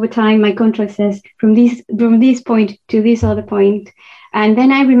other overtime. My contract says from this point to this other point. And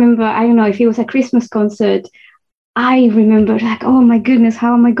then I remember, I don't know if it was a Christmas concert, I remember like, oh my goodness,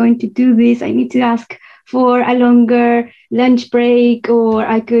 how am I going to do this? I need to ask for a longer lunch break, or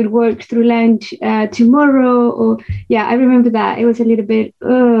I could work through lunch tomorrow. Or yeah, I remember that. It was a little bit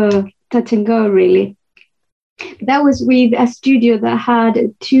touch and go, really. That was with a studio that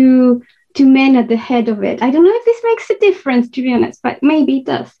had two men at the head of it. I don't know if this makes a difference, to be honest, but maybe it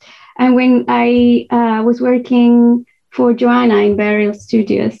does. And when I was working for Joanna in Burial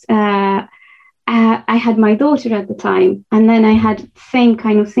Studios, I had my daughter at the time, and then I had same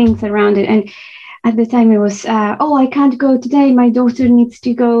kind of things around it. And at the time it was, I can't go today. My daughter needs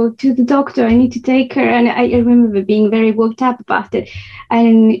to go to the doctor. I need to take her. And I remember being very worked up about it.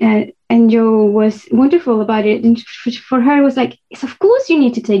 And Jo was wonderful about it. And for her, it was like, yes, of course you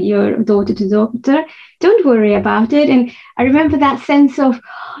need to take your daughter to the doctor. Don't worry about it. And I remember that sense of,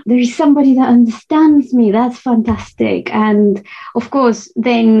 there is somebody that understands me. That's fantastic. And of course,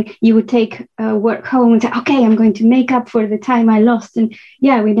 then you would take work home and say, okay, I'm going to make up for the time I lost. And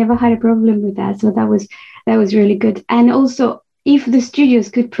yeah, we never had a problem with that. So that was really good. And also, if the studios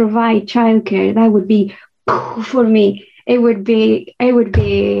could provide childcare, that would be, for me, it would be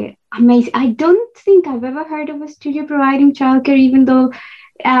amazing. I don't think I've ever heard of a studio providing childcare, even though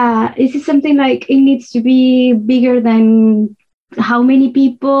this is something like it needs to be bigger than how many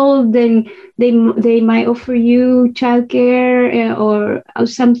people, then they might offer you childcare or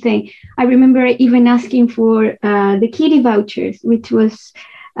something. I remember even asking for the kiddie vouchers, which was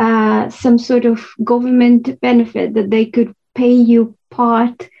some sort of government benefit that they could pay you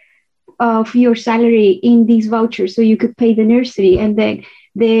part of your salary in these vouchers, so you could pay the nursery, and then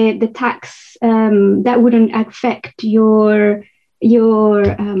the tax that wouldn't affect your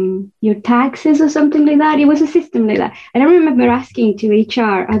taxes or something like that. It was a system like that. And I remember asking to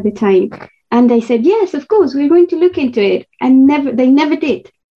HR at the time, and they said, yes, of course, we're going to look into it. And they never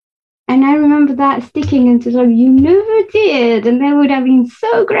did. And I remember that sticking into like, you never did. And they would have been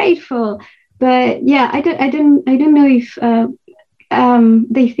so grateful. But yeah, I don't know if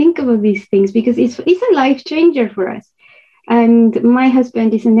they think about these things, because it's a life changer for us. And my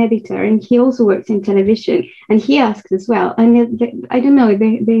husband is an editor, and he also works in television, and he asks as well. And I don't know,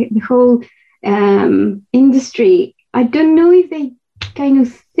 the whole industry, I don't know if they kind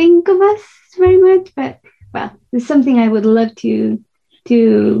of think of us very much, but well, it's something I would love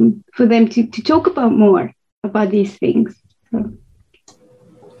for them to talk about more about these things. So.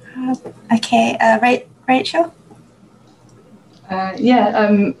 Okay, Rachel?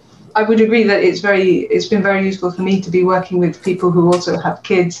 I would agree that it's been very useful for me to be working with people who also have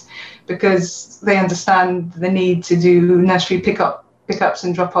kids, because they understand the need to do nursery pickups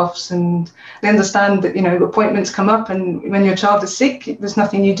and drop-offs, and they understand that, appointments come up, and when your child is sick, there's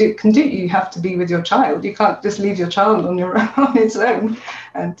nothing you can do. You have to be with your child. You can't just leave your child on its own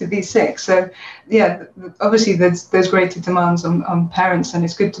and to be sick. So yeah, obviously there's greater demands on parents, and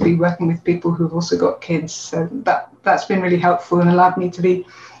it's good to be working with people who've also got kids. So that's been really helpful and allowed me to be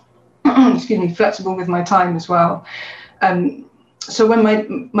flexible with my time as well. So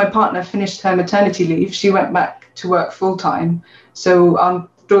when my partner finished her maternity leave, she went back to work full time. So our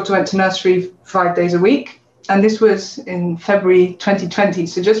daughter went to nursery 5 days a week, And this was in February 2020,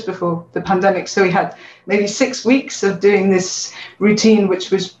 so just before the pandemic. So we had maybe 6 weeks of doing this routine,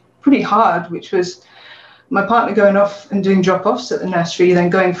 which was pretty hard, which was my partner going off and doing drop-offs at the nursery, then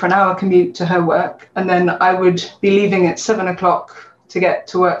going for an hour commute to her work. And then I would be leaving at 7 o'clock to get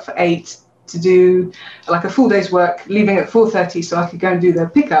to work for 8 to do like a full day's work, leaving at 4:30 so I could go and do the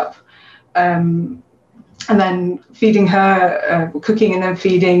pickup. And then feeding her, cooking and then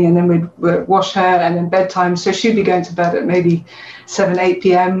feeding, and then we'd wash her, and then bedtime. So she'd be going to bed at maybe 7, 8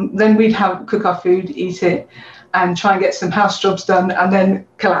 p.m. Then we'd cook our food, eat it, and try and get some house jobs done, and then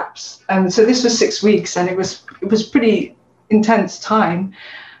collapse. And so this was 6 weeks, and it was pretty intense time.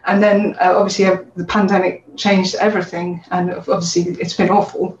 And then obviously the pandemic changed everything, and obviously it's been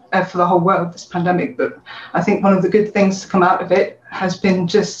awful for the whole world, this pandemic. But I think one of the good things to come out of it has been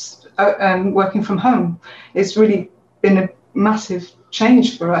just working from home. It's really been a massive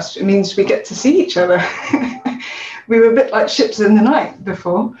change for us. It means we get to see each other. We were a bit like ships in the night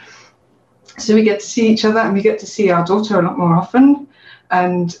before. So we get to see each other, and we get to see our daughter a lot more often.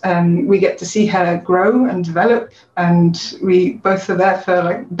 And we get to see her grow and develop. And we both are there for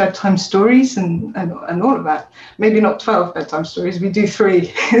like bedtime stories and all of that. Maybe not 12 bedtime stories, we do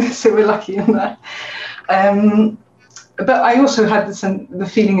 3. So we're lucky in that. But I also had the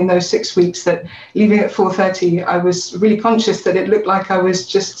feeling in those 6 weeks that leaving at 4:30, I was really conscious that it looked like I was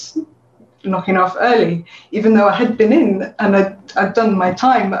just knocking off early. Even though I had been in and I'd done my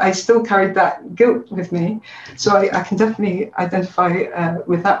time, I still carried that guilt with me. So I can definitely identify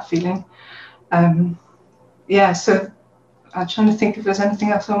with that feeling. So I'm trying to think if there's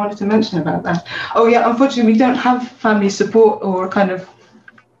anything else I wanted to mention about that. Oh yeah, unfortunately we don't have family support or kind of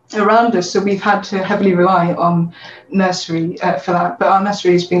around us, so we've had to heavily rely on nursery for that. But our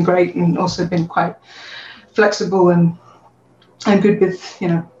nursery has been great and also been quite flexible and good with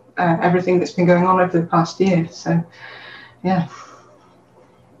everything that's been going on over the past year. So yeah.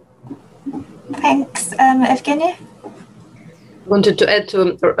 Thanks, Evgenia. Wanted to add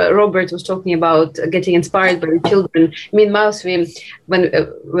to Robert was talking about getting inspired by the children. Me and Miles, when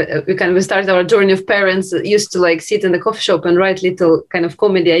we started our journey of parents, used to like sit in the coffee shop and write little kind of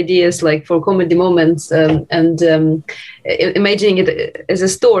comedy ideas, like for comedy moments, and imagining it as a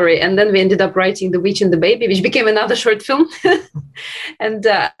story. And then we ended up writing The Witch and the Baby, which became another short film. And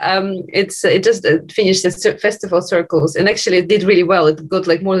it just finished at festival circles, and actually it did really well. It got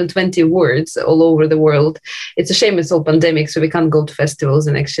like more than 20 awards all over the world. It's a shame it's all pandemic, so we can't go to festivals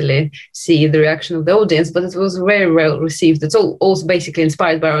and actually see the reaction of the audience, but it was very well received. It's all also basically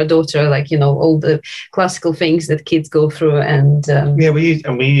inspired by our daughter, like all the classical things that kids go through. And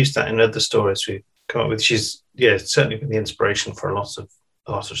we use that in other stories we come up with. She's certainly been the inspiration for a lot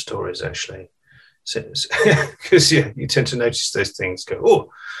of stories actually, because you tend to notice those things.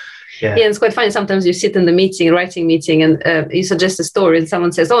 Yeah, it's quite funny. Sometimes you sit in the writing meeting, and you suggest a story, and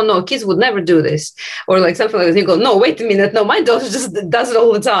someone says, "Oh no, kids would never do this," or like something like that. You go, "No, wait a minute, no, my daughter just does it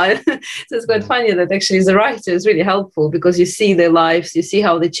all the time." So it's quite funny that actually, as a writer, is really helpful because you see their lives, you see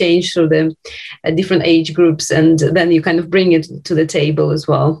how they change through the different age groups, and then you kind of bring it to the table as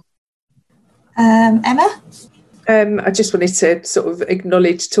well. Emma? I just wanted to sort of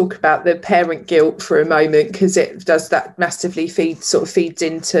talk about the parent guilt for a moment, because it does that massively feeds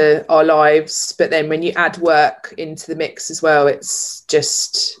into our lives. But then when you add work into the mix as well, it's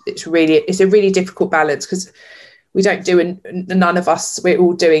a really difficult balance, because we don't do, none of us, we're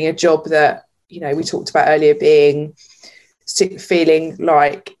all doing a job that, we talked about earlier, feeling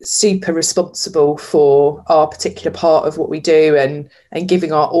like super responsible for our particular part of what we do and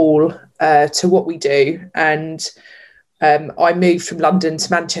giving our all to what we do. And I moved from London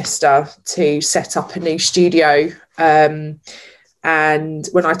to Manchester to set up a new studio. And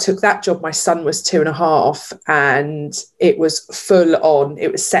when I took that job, my son was 2.5, and it was full on.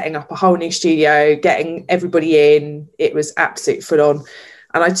 It was setting up a whole new studio, getting everybody in. It was absolute full on.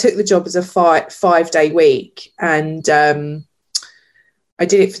 And I took the job as a 5-day week, and I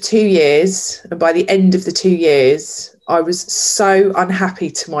did it for 2 years. And by the end of the 2 years, I was so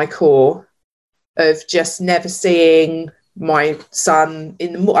unhappy to my core of just never seeing my son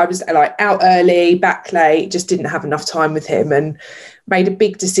I was like out early, back late, just didn't have enough time with him, and made a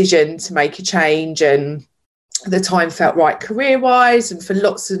big decision to make a change. And the time felt right career-wise and for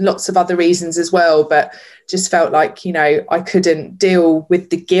lots and lots of other reasons as well, but just felt like, I couldn't deal with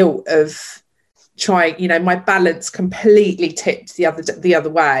the guilt of trying, my balance completely tipped the other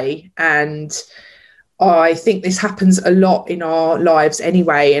way. And I think this happens a lot in our lives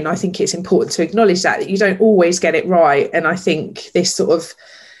anyway, and I think it's important to acknowledge that you don't always get it right. And I think this sort of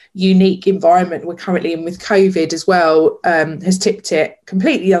unique environment we're currently in with COVID as well has tipped it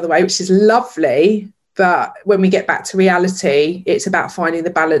completely the other way, which is lovely, But when we get back to reality, it's about finding the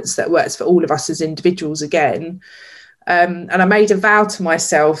balance that works for all of us as individuals again. And I made a vow to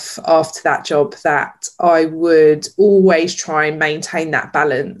myself after that job that I would always try and maintain that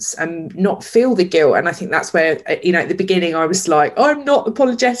balance and not feel the guilt. And I think that's where, you know, at the beginning I was like, I'm not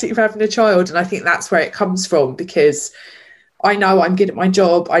apologetic for having a child. And I think that's where it comes from, because I know I'm good at my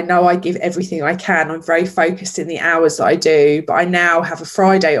job. I know I give everything I can. I'm very focused in the hours that I do. But I now have a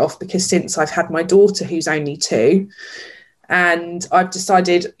Friday off because since I've had my daughter, who's only 2, and I've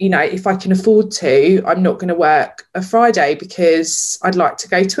decided, you know, if I can afford to, I'm not going to work a Friday, because I'd like to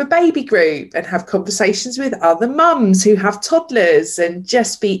go to a baby group and have conversations with other mums who have toddlers and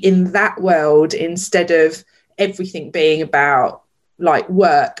just be in that world, instead of everything being about like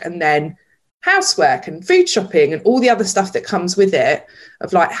work and then housework and food shopping and all the other stuff that comes with it,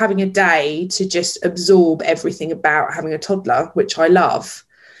 of like having a day to just absorb everything about having a toddler, which I love.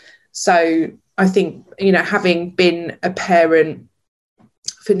 So I think, you know, having been a parent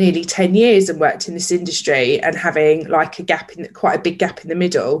for nearly 10 years and worked in this industry, and having like quite a big gap in the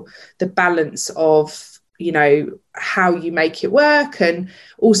middle, the balance of, you know, how you make it work, and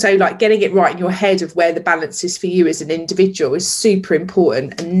also like getting it right in your head of where the balance is for you as an individual is super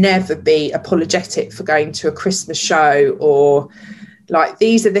important. And never be apologetic for going to a Christmas show, or like,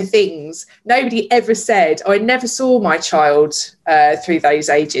 these are the things nobody ever said. I never saw my child through those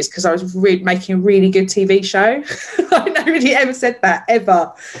ages because I was making a really good TV show. Nobody ever said that,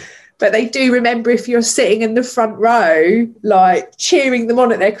 ever. But they do remember if you're sitting in the front row, like cheering them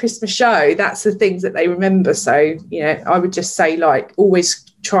on at their Christmas show. That's the things that they remember. So, you know, I would just say, like, always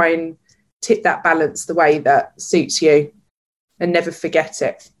try and tip that balance the way that suits you and never forget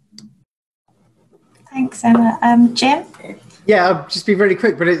it. Thanks, Emma. Jim? Yeah, I'll just be really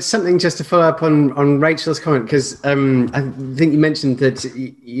quick, but it's something just to follow up on Rachel's comment, because I think you mentioned that,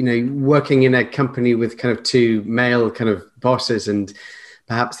 you know, working in a company with kind of 2 male kind of bosses, and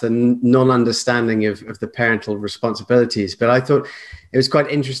perhaps the non-understanding of the parental responsibilities. But I thought it was quite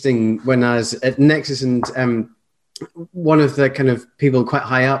interesting when I was at Nexus, and one of the kind of people quite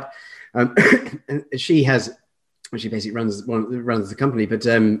high up, she basically runs the company, but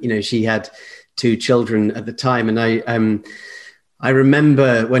you know, she had 2 children at the time, and I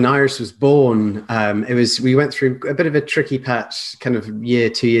remember when Iris was born, we went through a bit of a tricky patch, kind of 2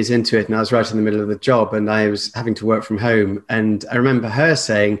 years into it, and I was right in the middle of the job, and I was having to work from home, and I remember her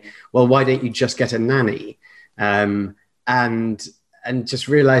saying, "Well, why don't you just get a nanny?" And just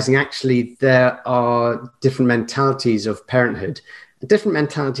realizing actually there are different mentalities of parenthood, different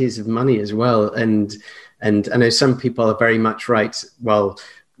mentalities of money as well, and I know some people are very much right, well,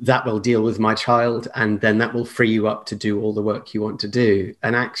 that will deal with my child, and then that will free you up to do all the work you want to do.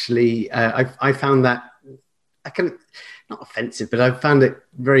 And actually, I found that, not offensive, but I found it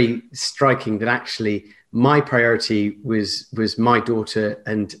very striking that actually my priority was my daughter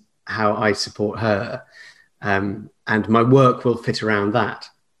and how I support her. And my work will fit around that,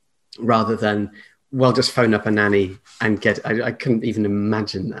 rather than, well, just phone up a nanny and I couldn't even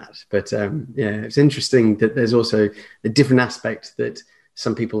imagine that. But yeah, it's interesting that there's also the different aspect that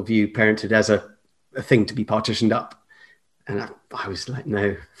some people view parenthood as a thing to be partitioned up. And I was like,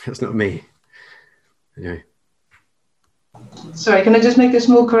 no, that's not me. Anyway. Sorry, can I just make a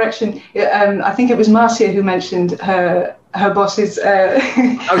small correction? I think it was Marcia who mentioned her boss's...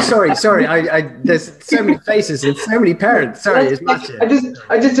 Oh, sorry. There's so many faces and so many parents. Sorry, it's Marcia. I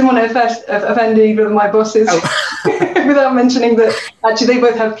just didn't want to offend either of my bosses without mentioning that actually they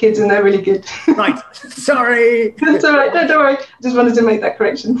both have kids and they're really good. Right, sorry. That's all right, no, don't worry. I just wanted to make that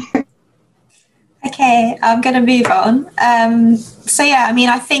correction. Okay, I'm going to move on. So yeah, I mean,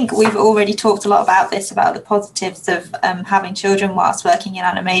 I think we've already talked a lot about this, about the positives of having children whilst working in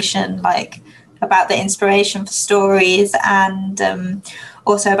animation, like about the inspiration for stories, and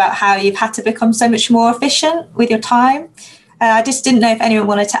also about how you've had to become so much more efficient with your time. I just didn't know if anyone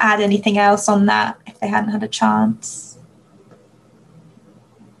wanted to add anything else on that, if they hadn't had a chance.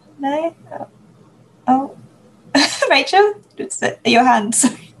 No? Oh, Rachel, it's your hand,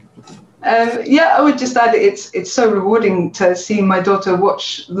 sorry. Yeah, I would just add it's so rewarding to see my daughter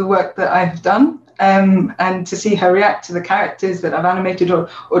watch the work that I've done, and to see her react to the characters that I've animated or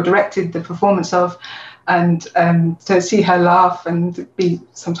directed the performance of, and to see her laugh and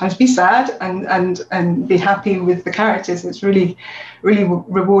sometimes be sad and be happy with the characters. It's really, really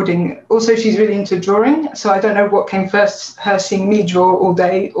rewarding. Also, she's really into drawing, so I don't know what came first, her seeing me draw all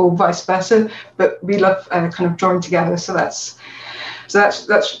day or vice versa, but we love kind of drawing together. So that's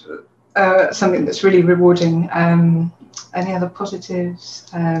something that's really rewarding. Any other positives?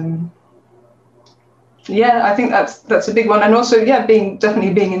 Yeah, I think that's a big one. And also, yeah,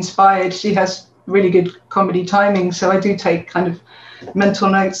 definitely being inspired. She has really good comedy timing. So I do take kind of mental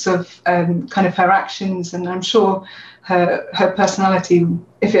notes of kind of her actions, and I'm sure her personality,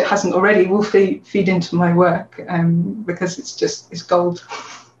 if it hasn't already, will feed into my work, because it's gold.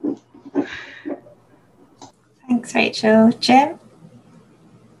 Thanks, Rachel. Jim?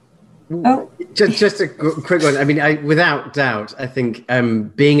 Oh, just a quick one. I mean, without doubt, I think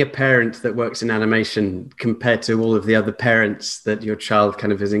being a parent that works in animation compared to all of the other parents that your child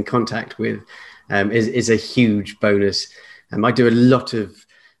kind of is in contact with is a huge bonus. I do a lot of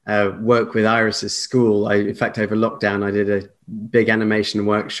work with Iris's school. In fact, over lockdown, I did a big animation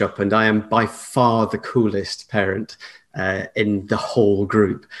workshop, and I am by far the coolest parent in the whole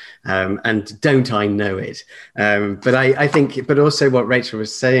group, and don't I know it? But I think, but also what Rachel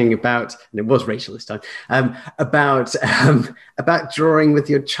was saying about, and it was Rachel this time, about drawing with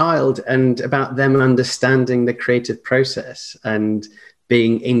your child and about them understanding the creative process and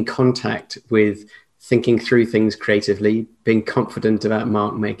being in contact with thinking through things creatively, being confident about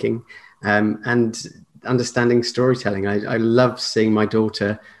mark making, and understanding storytelling. I love seeing my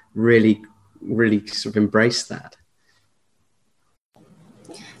daughter really sort of embrace that.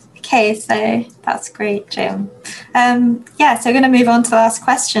 Okay, so that's great, Jim. So we're going to move on to the last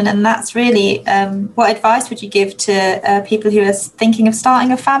question, and that's really what advice would you give to people who are thinking of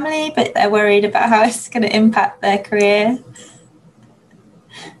starting a family, but they're worried about how it's going to impact their career?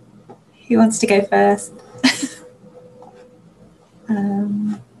 Who wants to go first? I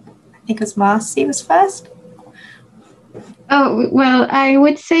think it was Marcy was first. Oh, well, I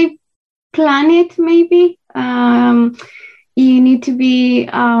would say plan it maybe. You need to be,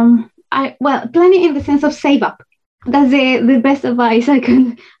 plan it in the sense of save up. That's the best advice I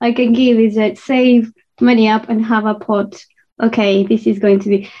can give, is that save money up and have a pot. Okay, this is going to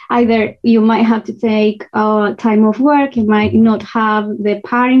be either you might have to take time off work, you might not have the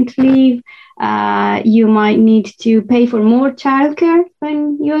parent leave, you might need to pay for more childcare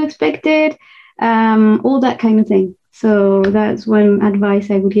than you expected, all that kind of thing. So that's one advice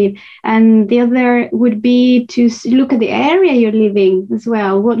I would give. And the other would be to look at the area you're living as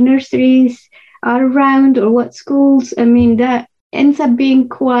well. What nurseries are around or what schools? I mean, that ends up being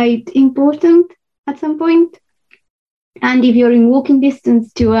quite important at some point. And if you're in walking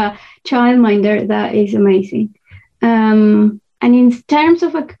distance to a childminder, that is amazing. And in terms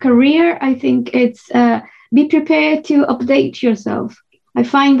of a career, I think it's be prepared to update yourself. I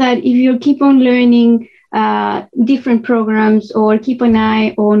find that if you keep on learning different programs or keep an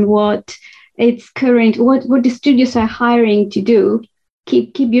eye on what it's current, what the studios are hiring to do,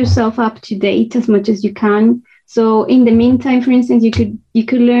 keep yourself up to date as much as you can. So in the meantime, for instance, you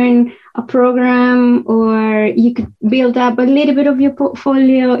could learn a program, or you could build up a little bit of your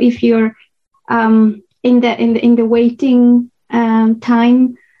portfolio if you're in the waiting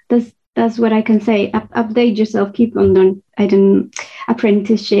time. That's what I can say. Update yourself. Keep on doing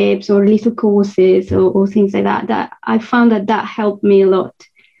apprenticeships or little courses or things like that. That I found that helped me a lot.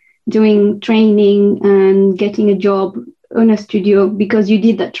 Doing training and getting a job on a studio because you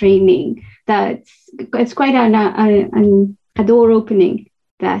did that training. It's quite a door opening.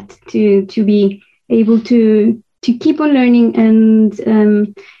 That to be able to keep on learning, and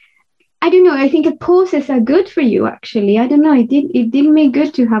I don't know, I think pauses are good for you, actually. I don't know, it did me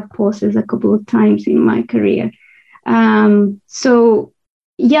good to have pauses a couple of times in my career. So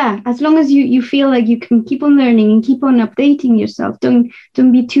yeah, as long as you feel like you can keep on learning and keep on updating yourself, don't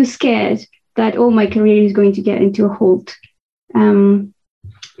be too scared that my career is going to get into a halt.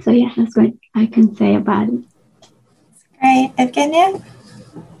 So yeah, that's what I can say about it. Great. Evgenia?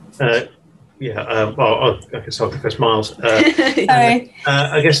 I guess I'll go first, Miles. Sorry.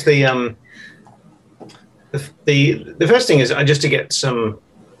 I guess the first thing is just to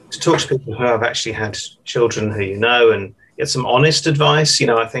talk to people who have actually had children who you know and get some honest advice. You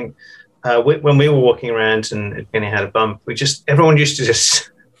know, I think when we were walking around and Evgenia had a bump, everyone used to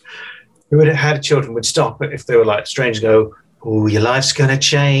who had had children would stop if they were like strange and go, "Oh, your life's going to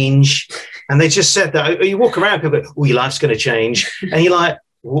change," and they just said that. You walk around, people go, "Oh, your life's going to change," and you're like,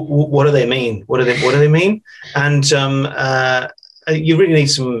 what do they mean? What do they mean? And you really need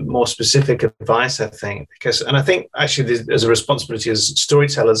some more specific advice, I think, and I think actually there's a responsibility as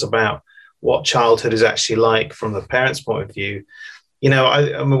storytellers about what childhood is actually like from the parents' point of view. You know,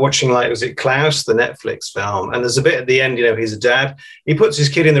 I'm watching, was it Klaus, the Netflix film, and there's a bit at the end, he's a dad. He puts his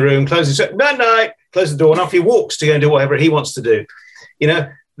kid in the room, closes it, night, closes the door, and off he walks to go and do whatever he wants to do.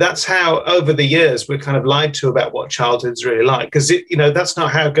 That's how over the years we're kind of lied to about what childhood's really like, because that's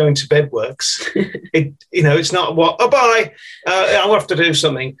not how going to bed works. It's not bye, I'm off to do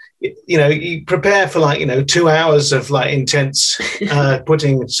something. You prepare for 2 hours of intense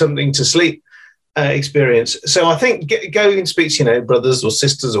putting something to sleep, experience. So I think go and speak to, brothers or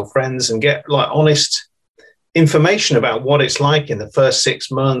sisters or friends and get like honest information about what it's like in the first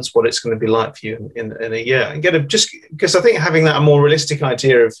 6 months, what it's going to be like for you in a year, and just because I think having that a more realistic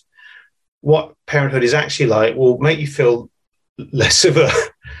idea of what parenthood is actually like will make you feel less of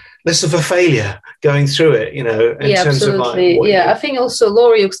a failure going through it, in terms absolutely. of like, I think also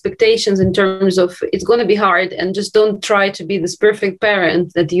lower your expectations in terms of it's going to be hard, and just don't try to be this perfect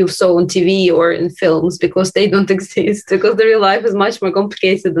parent that you saw on TV or in films, because they don't exist, because the real life is much more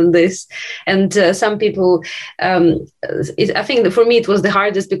complicated than this. And some people, I think that for me it was the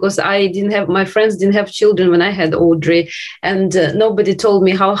hardest, because my friends didn't have children when I had Audrey, and nobody told me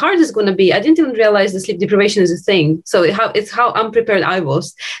how hard it's going to be. I didn't even realize the sleep deprivation is a thing. So it's how unprepared I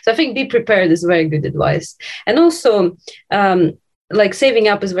was. So I think be prepared is very good advice. And also, like saving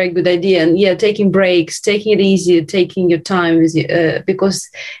up is a very good idea. And taking breaks, taking it easy, taking your time, because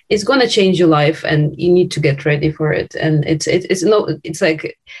it's going to change your life, and you need to get ready for it. And it's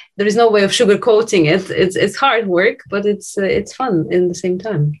like there is no way of sugarcoating it. It's hard work, but it's fun in the same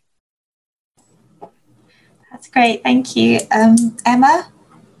time. That's great. Thank you. Emma?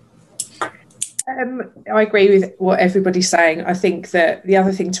 I agree with what everybody's saying. I think that the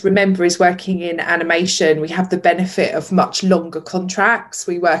other thing to remember is working in animation, we have the benefit of much longer contracts.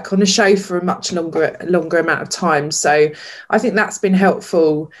 We work on a show for a much longer amount of time. So I think that's been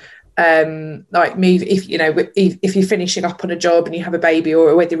helpful. Like move if you're finishing up on a job and you have a baby,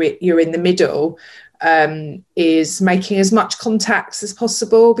 or whether you're in the middle, is making as much contacts as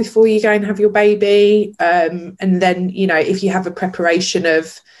possible before you go and have your baby. And then, if you have a preparation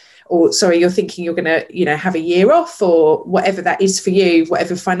of, you're thinking you're going to, have a year off, or whatever that is for you,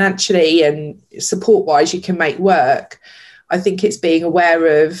 whatever financially and support-wise you can make work. I think it's being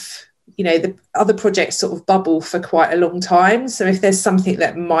aware of, the other projects sort of bubble for quite a long time. So if there's something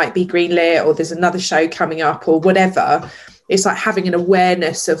that might be greenlit, or there's another show coming up or whatever, it's like having an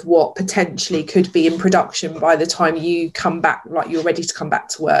awareness of what potentially could be in production by the time you come back, like you're ready to come back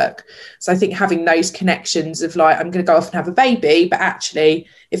to work. So I think having those connections of like, I'm going to go off and have a baby, but actually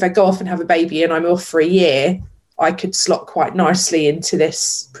if I go off and have a baby and I'm off for a year, I could slot quite nicely into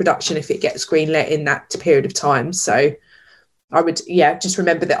this production if it gets greenlit in that period of time. So I would, just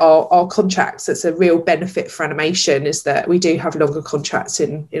remember that our contracts, that's a real benefit for animation, is that we do have longer contracts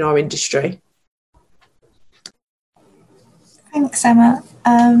in our industry. Thanks, Emma.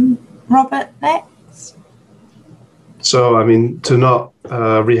 Robert, next. So, to not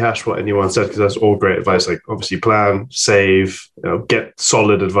rehash what anyone said, because that's all great advice, like obviously plan, save, get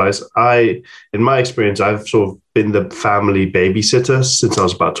solid advice. In my experience, I've sort of been the family babysitter since I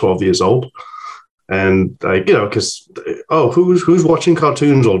was about 12 years old. And because, who's watching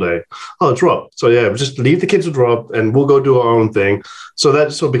cartoons all day? Oh, it's Rob. So just leave the kids with Rob and we'll go do our own thing. So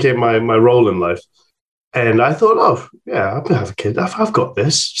that sort of became my role in life. And I thought, I'm going to have a kid. I've got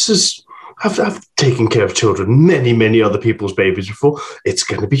this. I've taken care of children, many, many other people's babies before. It's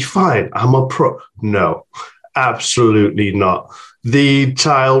going to be fine. I'm a pro. No, absolutely not. The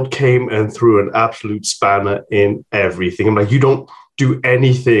child came and threw an absolute spanner in everything. I'm like, you don't do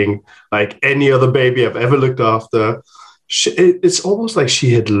anything like any other baby I've ever looked after. It's almost like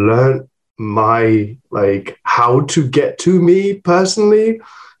she had learned how to get to me personally.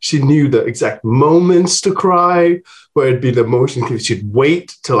 She knew the exact moments to cry, where it'd be the motion. She'd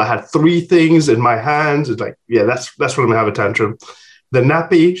wait till I had 3 things in my hands. It's like, that's when I'm gonna have a tantrum. The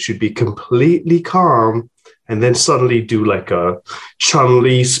nappy should be completely calm, and then suddenly do like a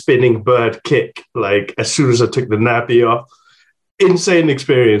Chun-Li spinning bird kick, like as soon as I took the nappy off. Insane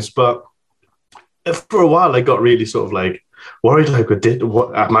experience, but for a while I got really sort of like worried, like,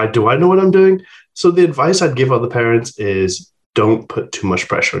 do I know what I'm doing? So the advice I'd give other parents is, don't put too much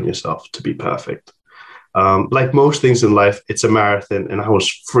pressure on yourself to be perfect. Like most things in life, it's a marathon, and I was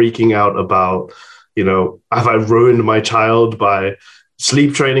freaking out about, have I ruined my child by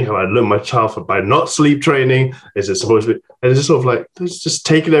sleep training? Have I ruined my child by not sleep training? Is it supposed to be? And it's just sort of like, just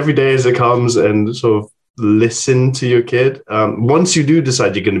take it every day as it comes and sort of listen to your kid. Once you do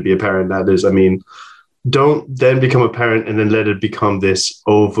decide you're going to be a parent, that is, don't then become a parent and then let it become this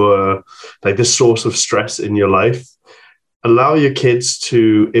source of stress in your life. Allow your kids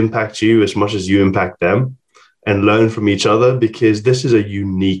to impact you as much as you impact them, and learn from each other, because this is a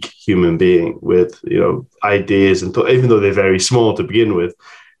unique human being with, ideas and even though they're very small to begin with,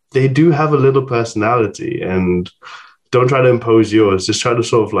 they do have a little personality, and don't try to impose yours. Just try to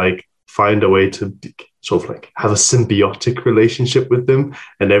sort of like find a way to sort of like have a symbiotic relationship with them,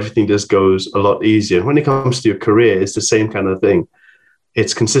 and everything just goes a lot easier. When it comes to your career, it's the same kind of thing.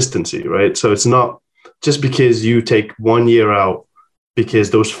 It's consistency, right? So it's not just because you take 1 year out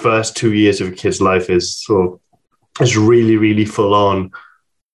because those first 2 years of a kid's life is really, really full on.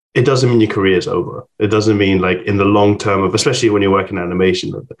 It doesn't mean your career is over. It doesn't mean like in the long term of, especially when you're working in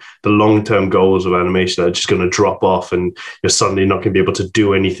animation, the long-term goals of animation are just going to drop off and you're suddenly not going to be able to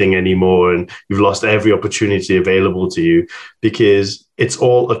do anything anymore. And you've lost every opportunity available to you, because it's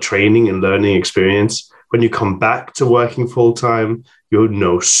all a training and learning experience. When you come back to working full-time, you'll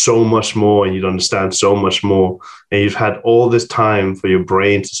know so much more and you'd understand so much more. And you've had all this time for your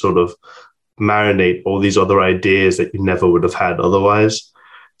brain to sort of marinate all these other ideas that you never would have had otherwise.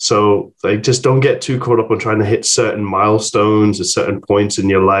 So like, just don't get too caught up on trying to hit certain milestones at certain points in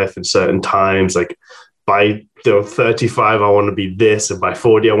your life and certain times. Like by 35, I want to be this, and by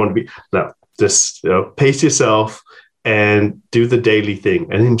 40, I want to be. No, just pace yourself and do the daily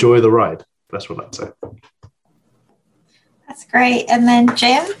thing and enjoy the ride. That's what I'd say. That's great. And then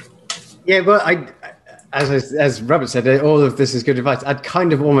Jim? Yeah, well, as Robert said, all of this is good advice. I'd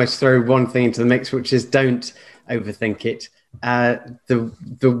kind of almost throw one thing into the mix, which is don't overthink it.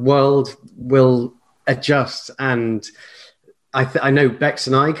 The world will adjust, and I know Bex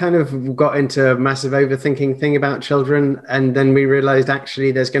and I kind of got into a massive overthinking thing about children, and then we realized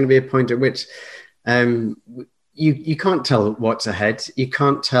actually there's going to be a point at which you can't tell what's ahead. You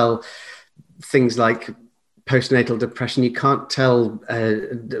can't tell things like postnatal depression. You can't tell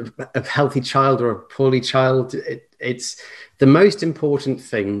a healthy child or a poorly child. It's the most important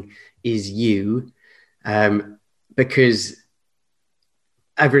thing is you, because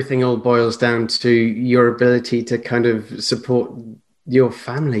everything all boils down to your ability to kind of support your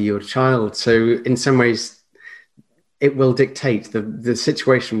family, your child. So in some ways, it will dictate, the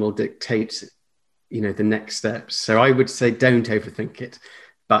situation will dictate, the next steps. So I would say don't overthink it,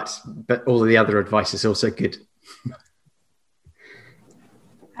 but all of the other advice is also good.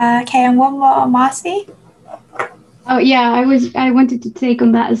 Okay, and one more, Marcy. Oh yeah, I wanted to take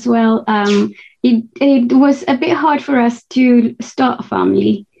on that as well. It was a bit hard for us to start a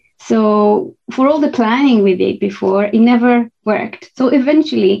family. So for all the planning we did before, it never worked. So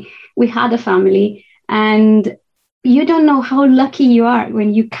eventually we had a family, and you don't know how lucky you are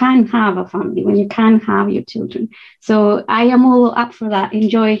when you can have a family, when you can have your children. So I am all up for that.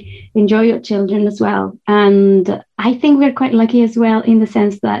 Enjoy your children as well. And I think we're quite lucky as well in the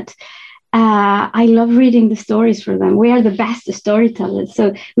sense that I love reading the stories for them. We are the best storytellers.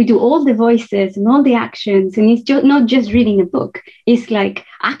 So we do all the voices and all the actions, and it's not just reading a book. It's like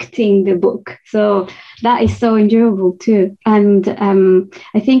acting the book. So that is so enjoyable too. And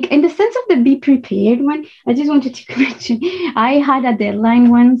I think in the sense of the be prepared one, I just wanted to mention, I had a deadline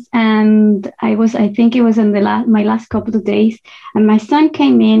once, and I think it was in my last couple of days, and my son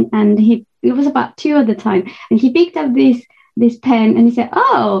came in, and it was about 2 at the time, and he picked up this pen, and he said,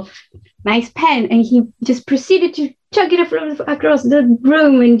 "Oh, nice pen," and he just proceeded to chuck it across the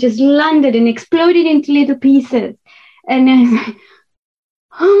room and just landed and exploded into little pieces. And I was like,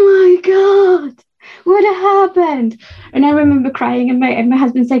 oh my God, what happened? And I remember crying, and my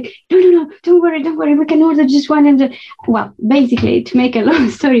husband said, no, don't worry, we can order just one. And well, basically, to make a long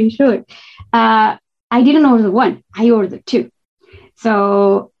story short, I didn't order one, I ordered 2.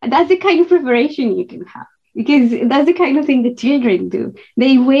 So that's the kind of preparation you can have, because that's the kind of thing the children do.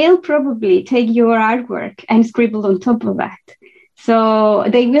 They will probably take your artwork and scribble on top of that. So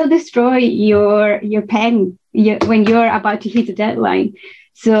they will destroy your pen when you're about to hit a deadline.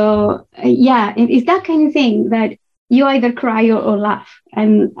 So yeah, it's that kind of thing that you either cry or laugh.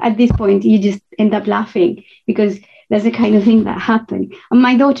 And at this point, you just end up laughing, because that's the kind of thing that happened. And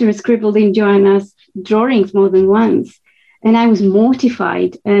my daughter scribbled in Joanna's drawings more than once. And I was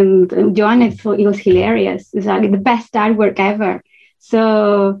mortified, and Joanna thought it was hilarious. It's like the best artwork ever.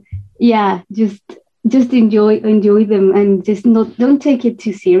 So yeah, just enjoy them, and just don't take it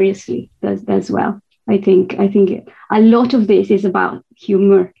too seriously as well. I think a lot of this is about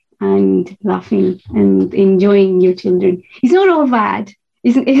humor and laughing and enjoying your children. It's not all bad.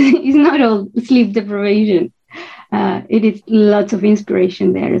 It's not all sleep deprivation. It is lots of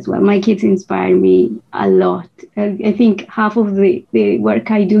inspiration there as well. My kids inspire me a lot. I think half of the work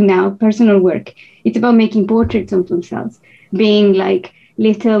I do now, personal work, it's about making portraits of themselves, being like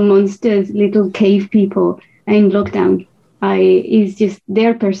little monsters, little cave people in lockdown. It's just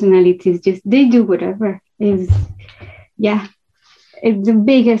their personalities, just they do whatever. It's the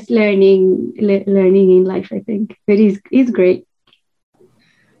biggest learning in life, I think. But it's great.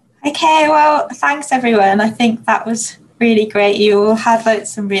 Okay, well, thanks everyone. I think that was really great. You all had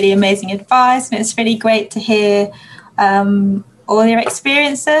some really amazing advice, and it's really great to hear all your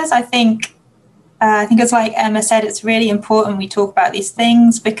experiences. I think it's like Emma said, it's really important we talk about these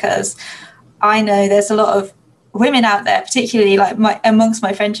things, because I know there's a lot of women out there, particularly like amongst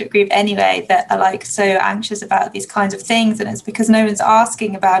my friendship group anyway, that are like so anxious about these kinds of things, and it's because no one's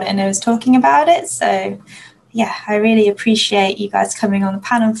asking about it and no one's talking about it. So yeah, I really appreciate you guys coming on the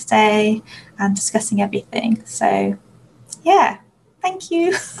panel today and discussing everything. So yeah, thank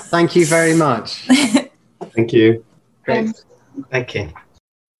you. Thank you very much. Thank you. Great. Thank you.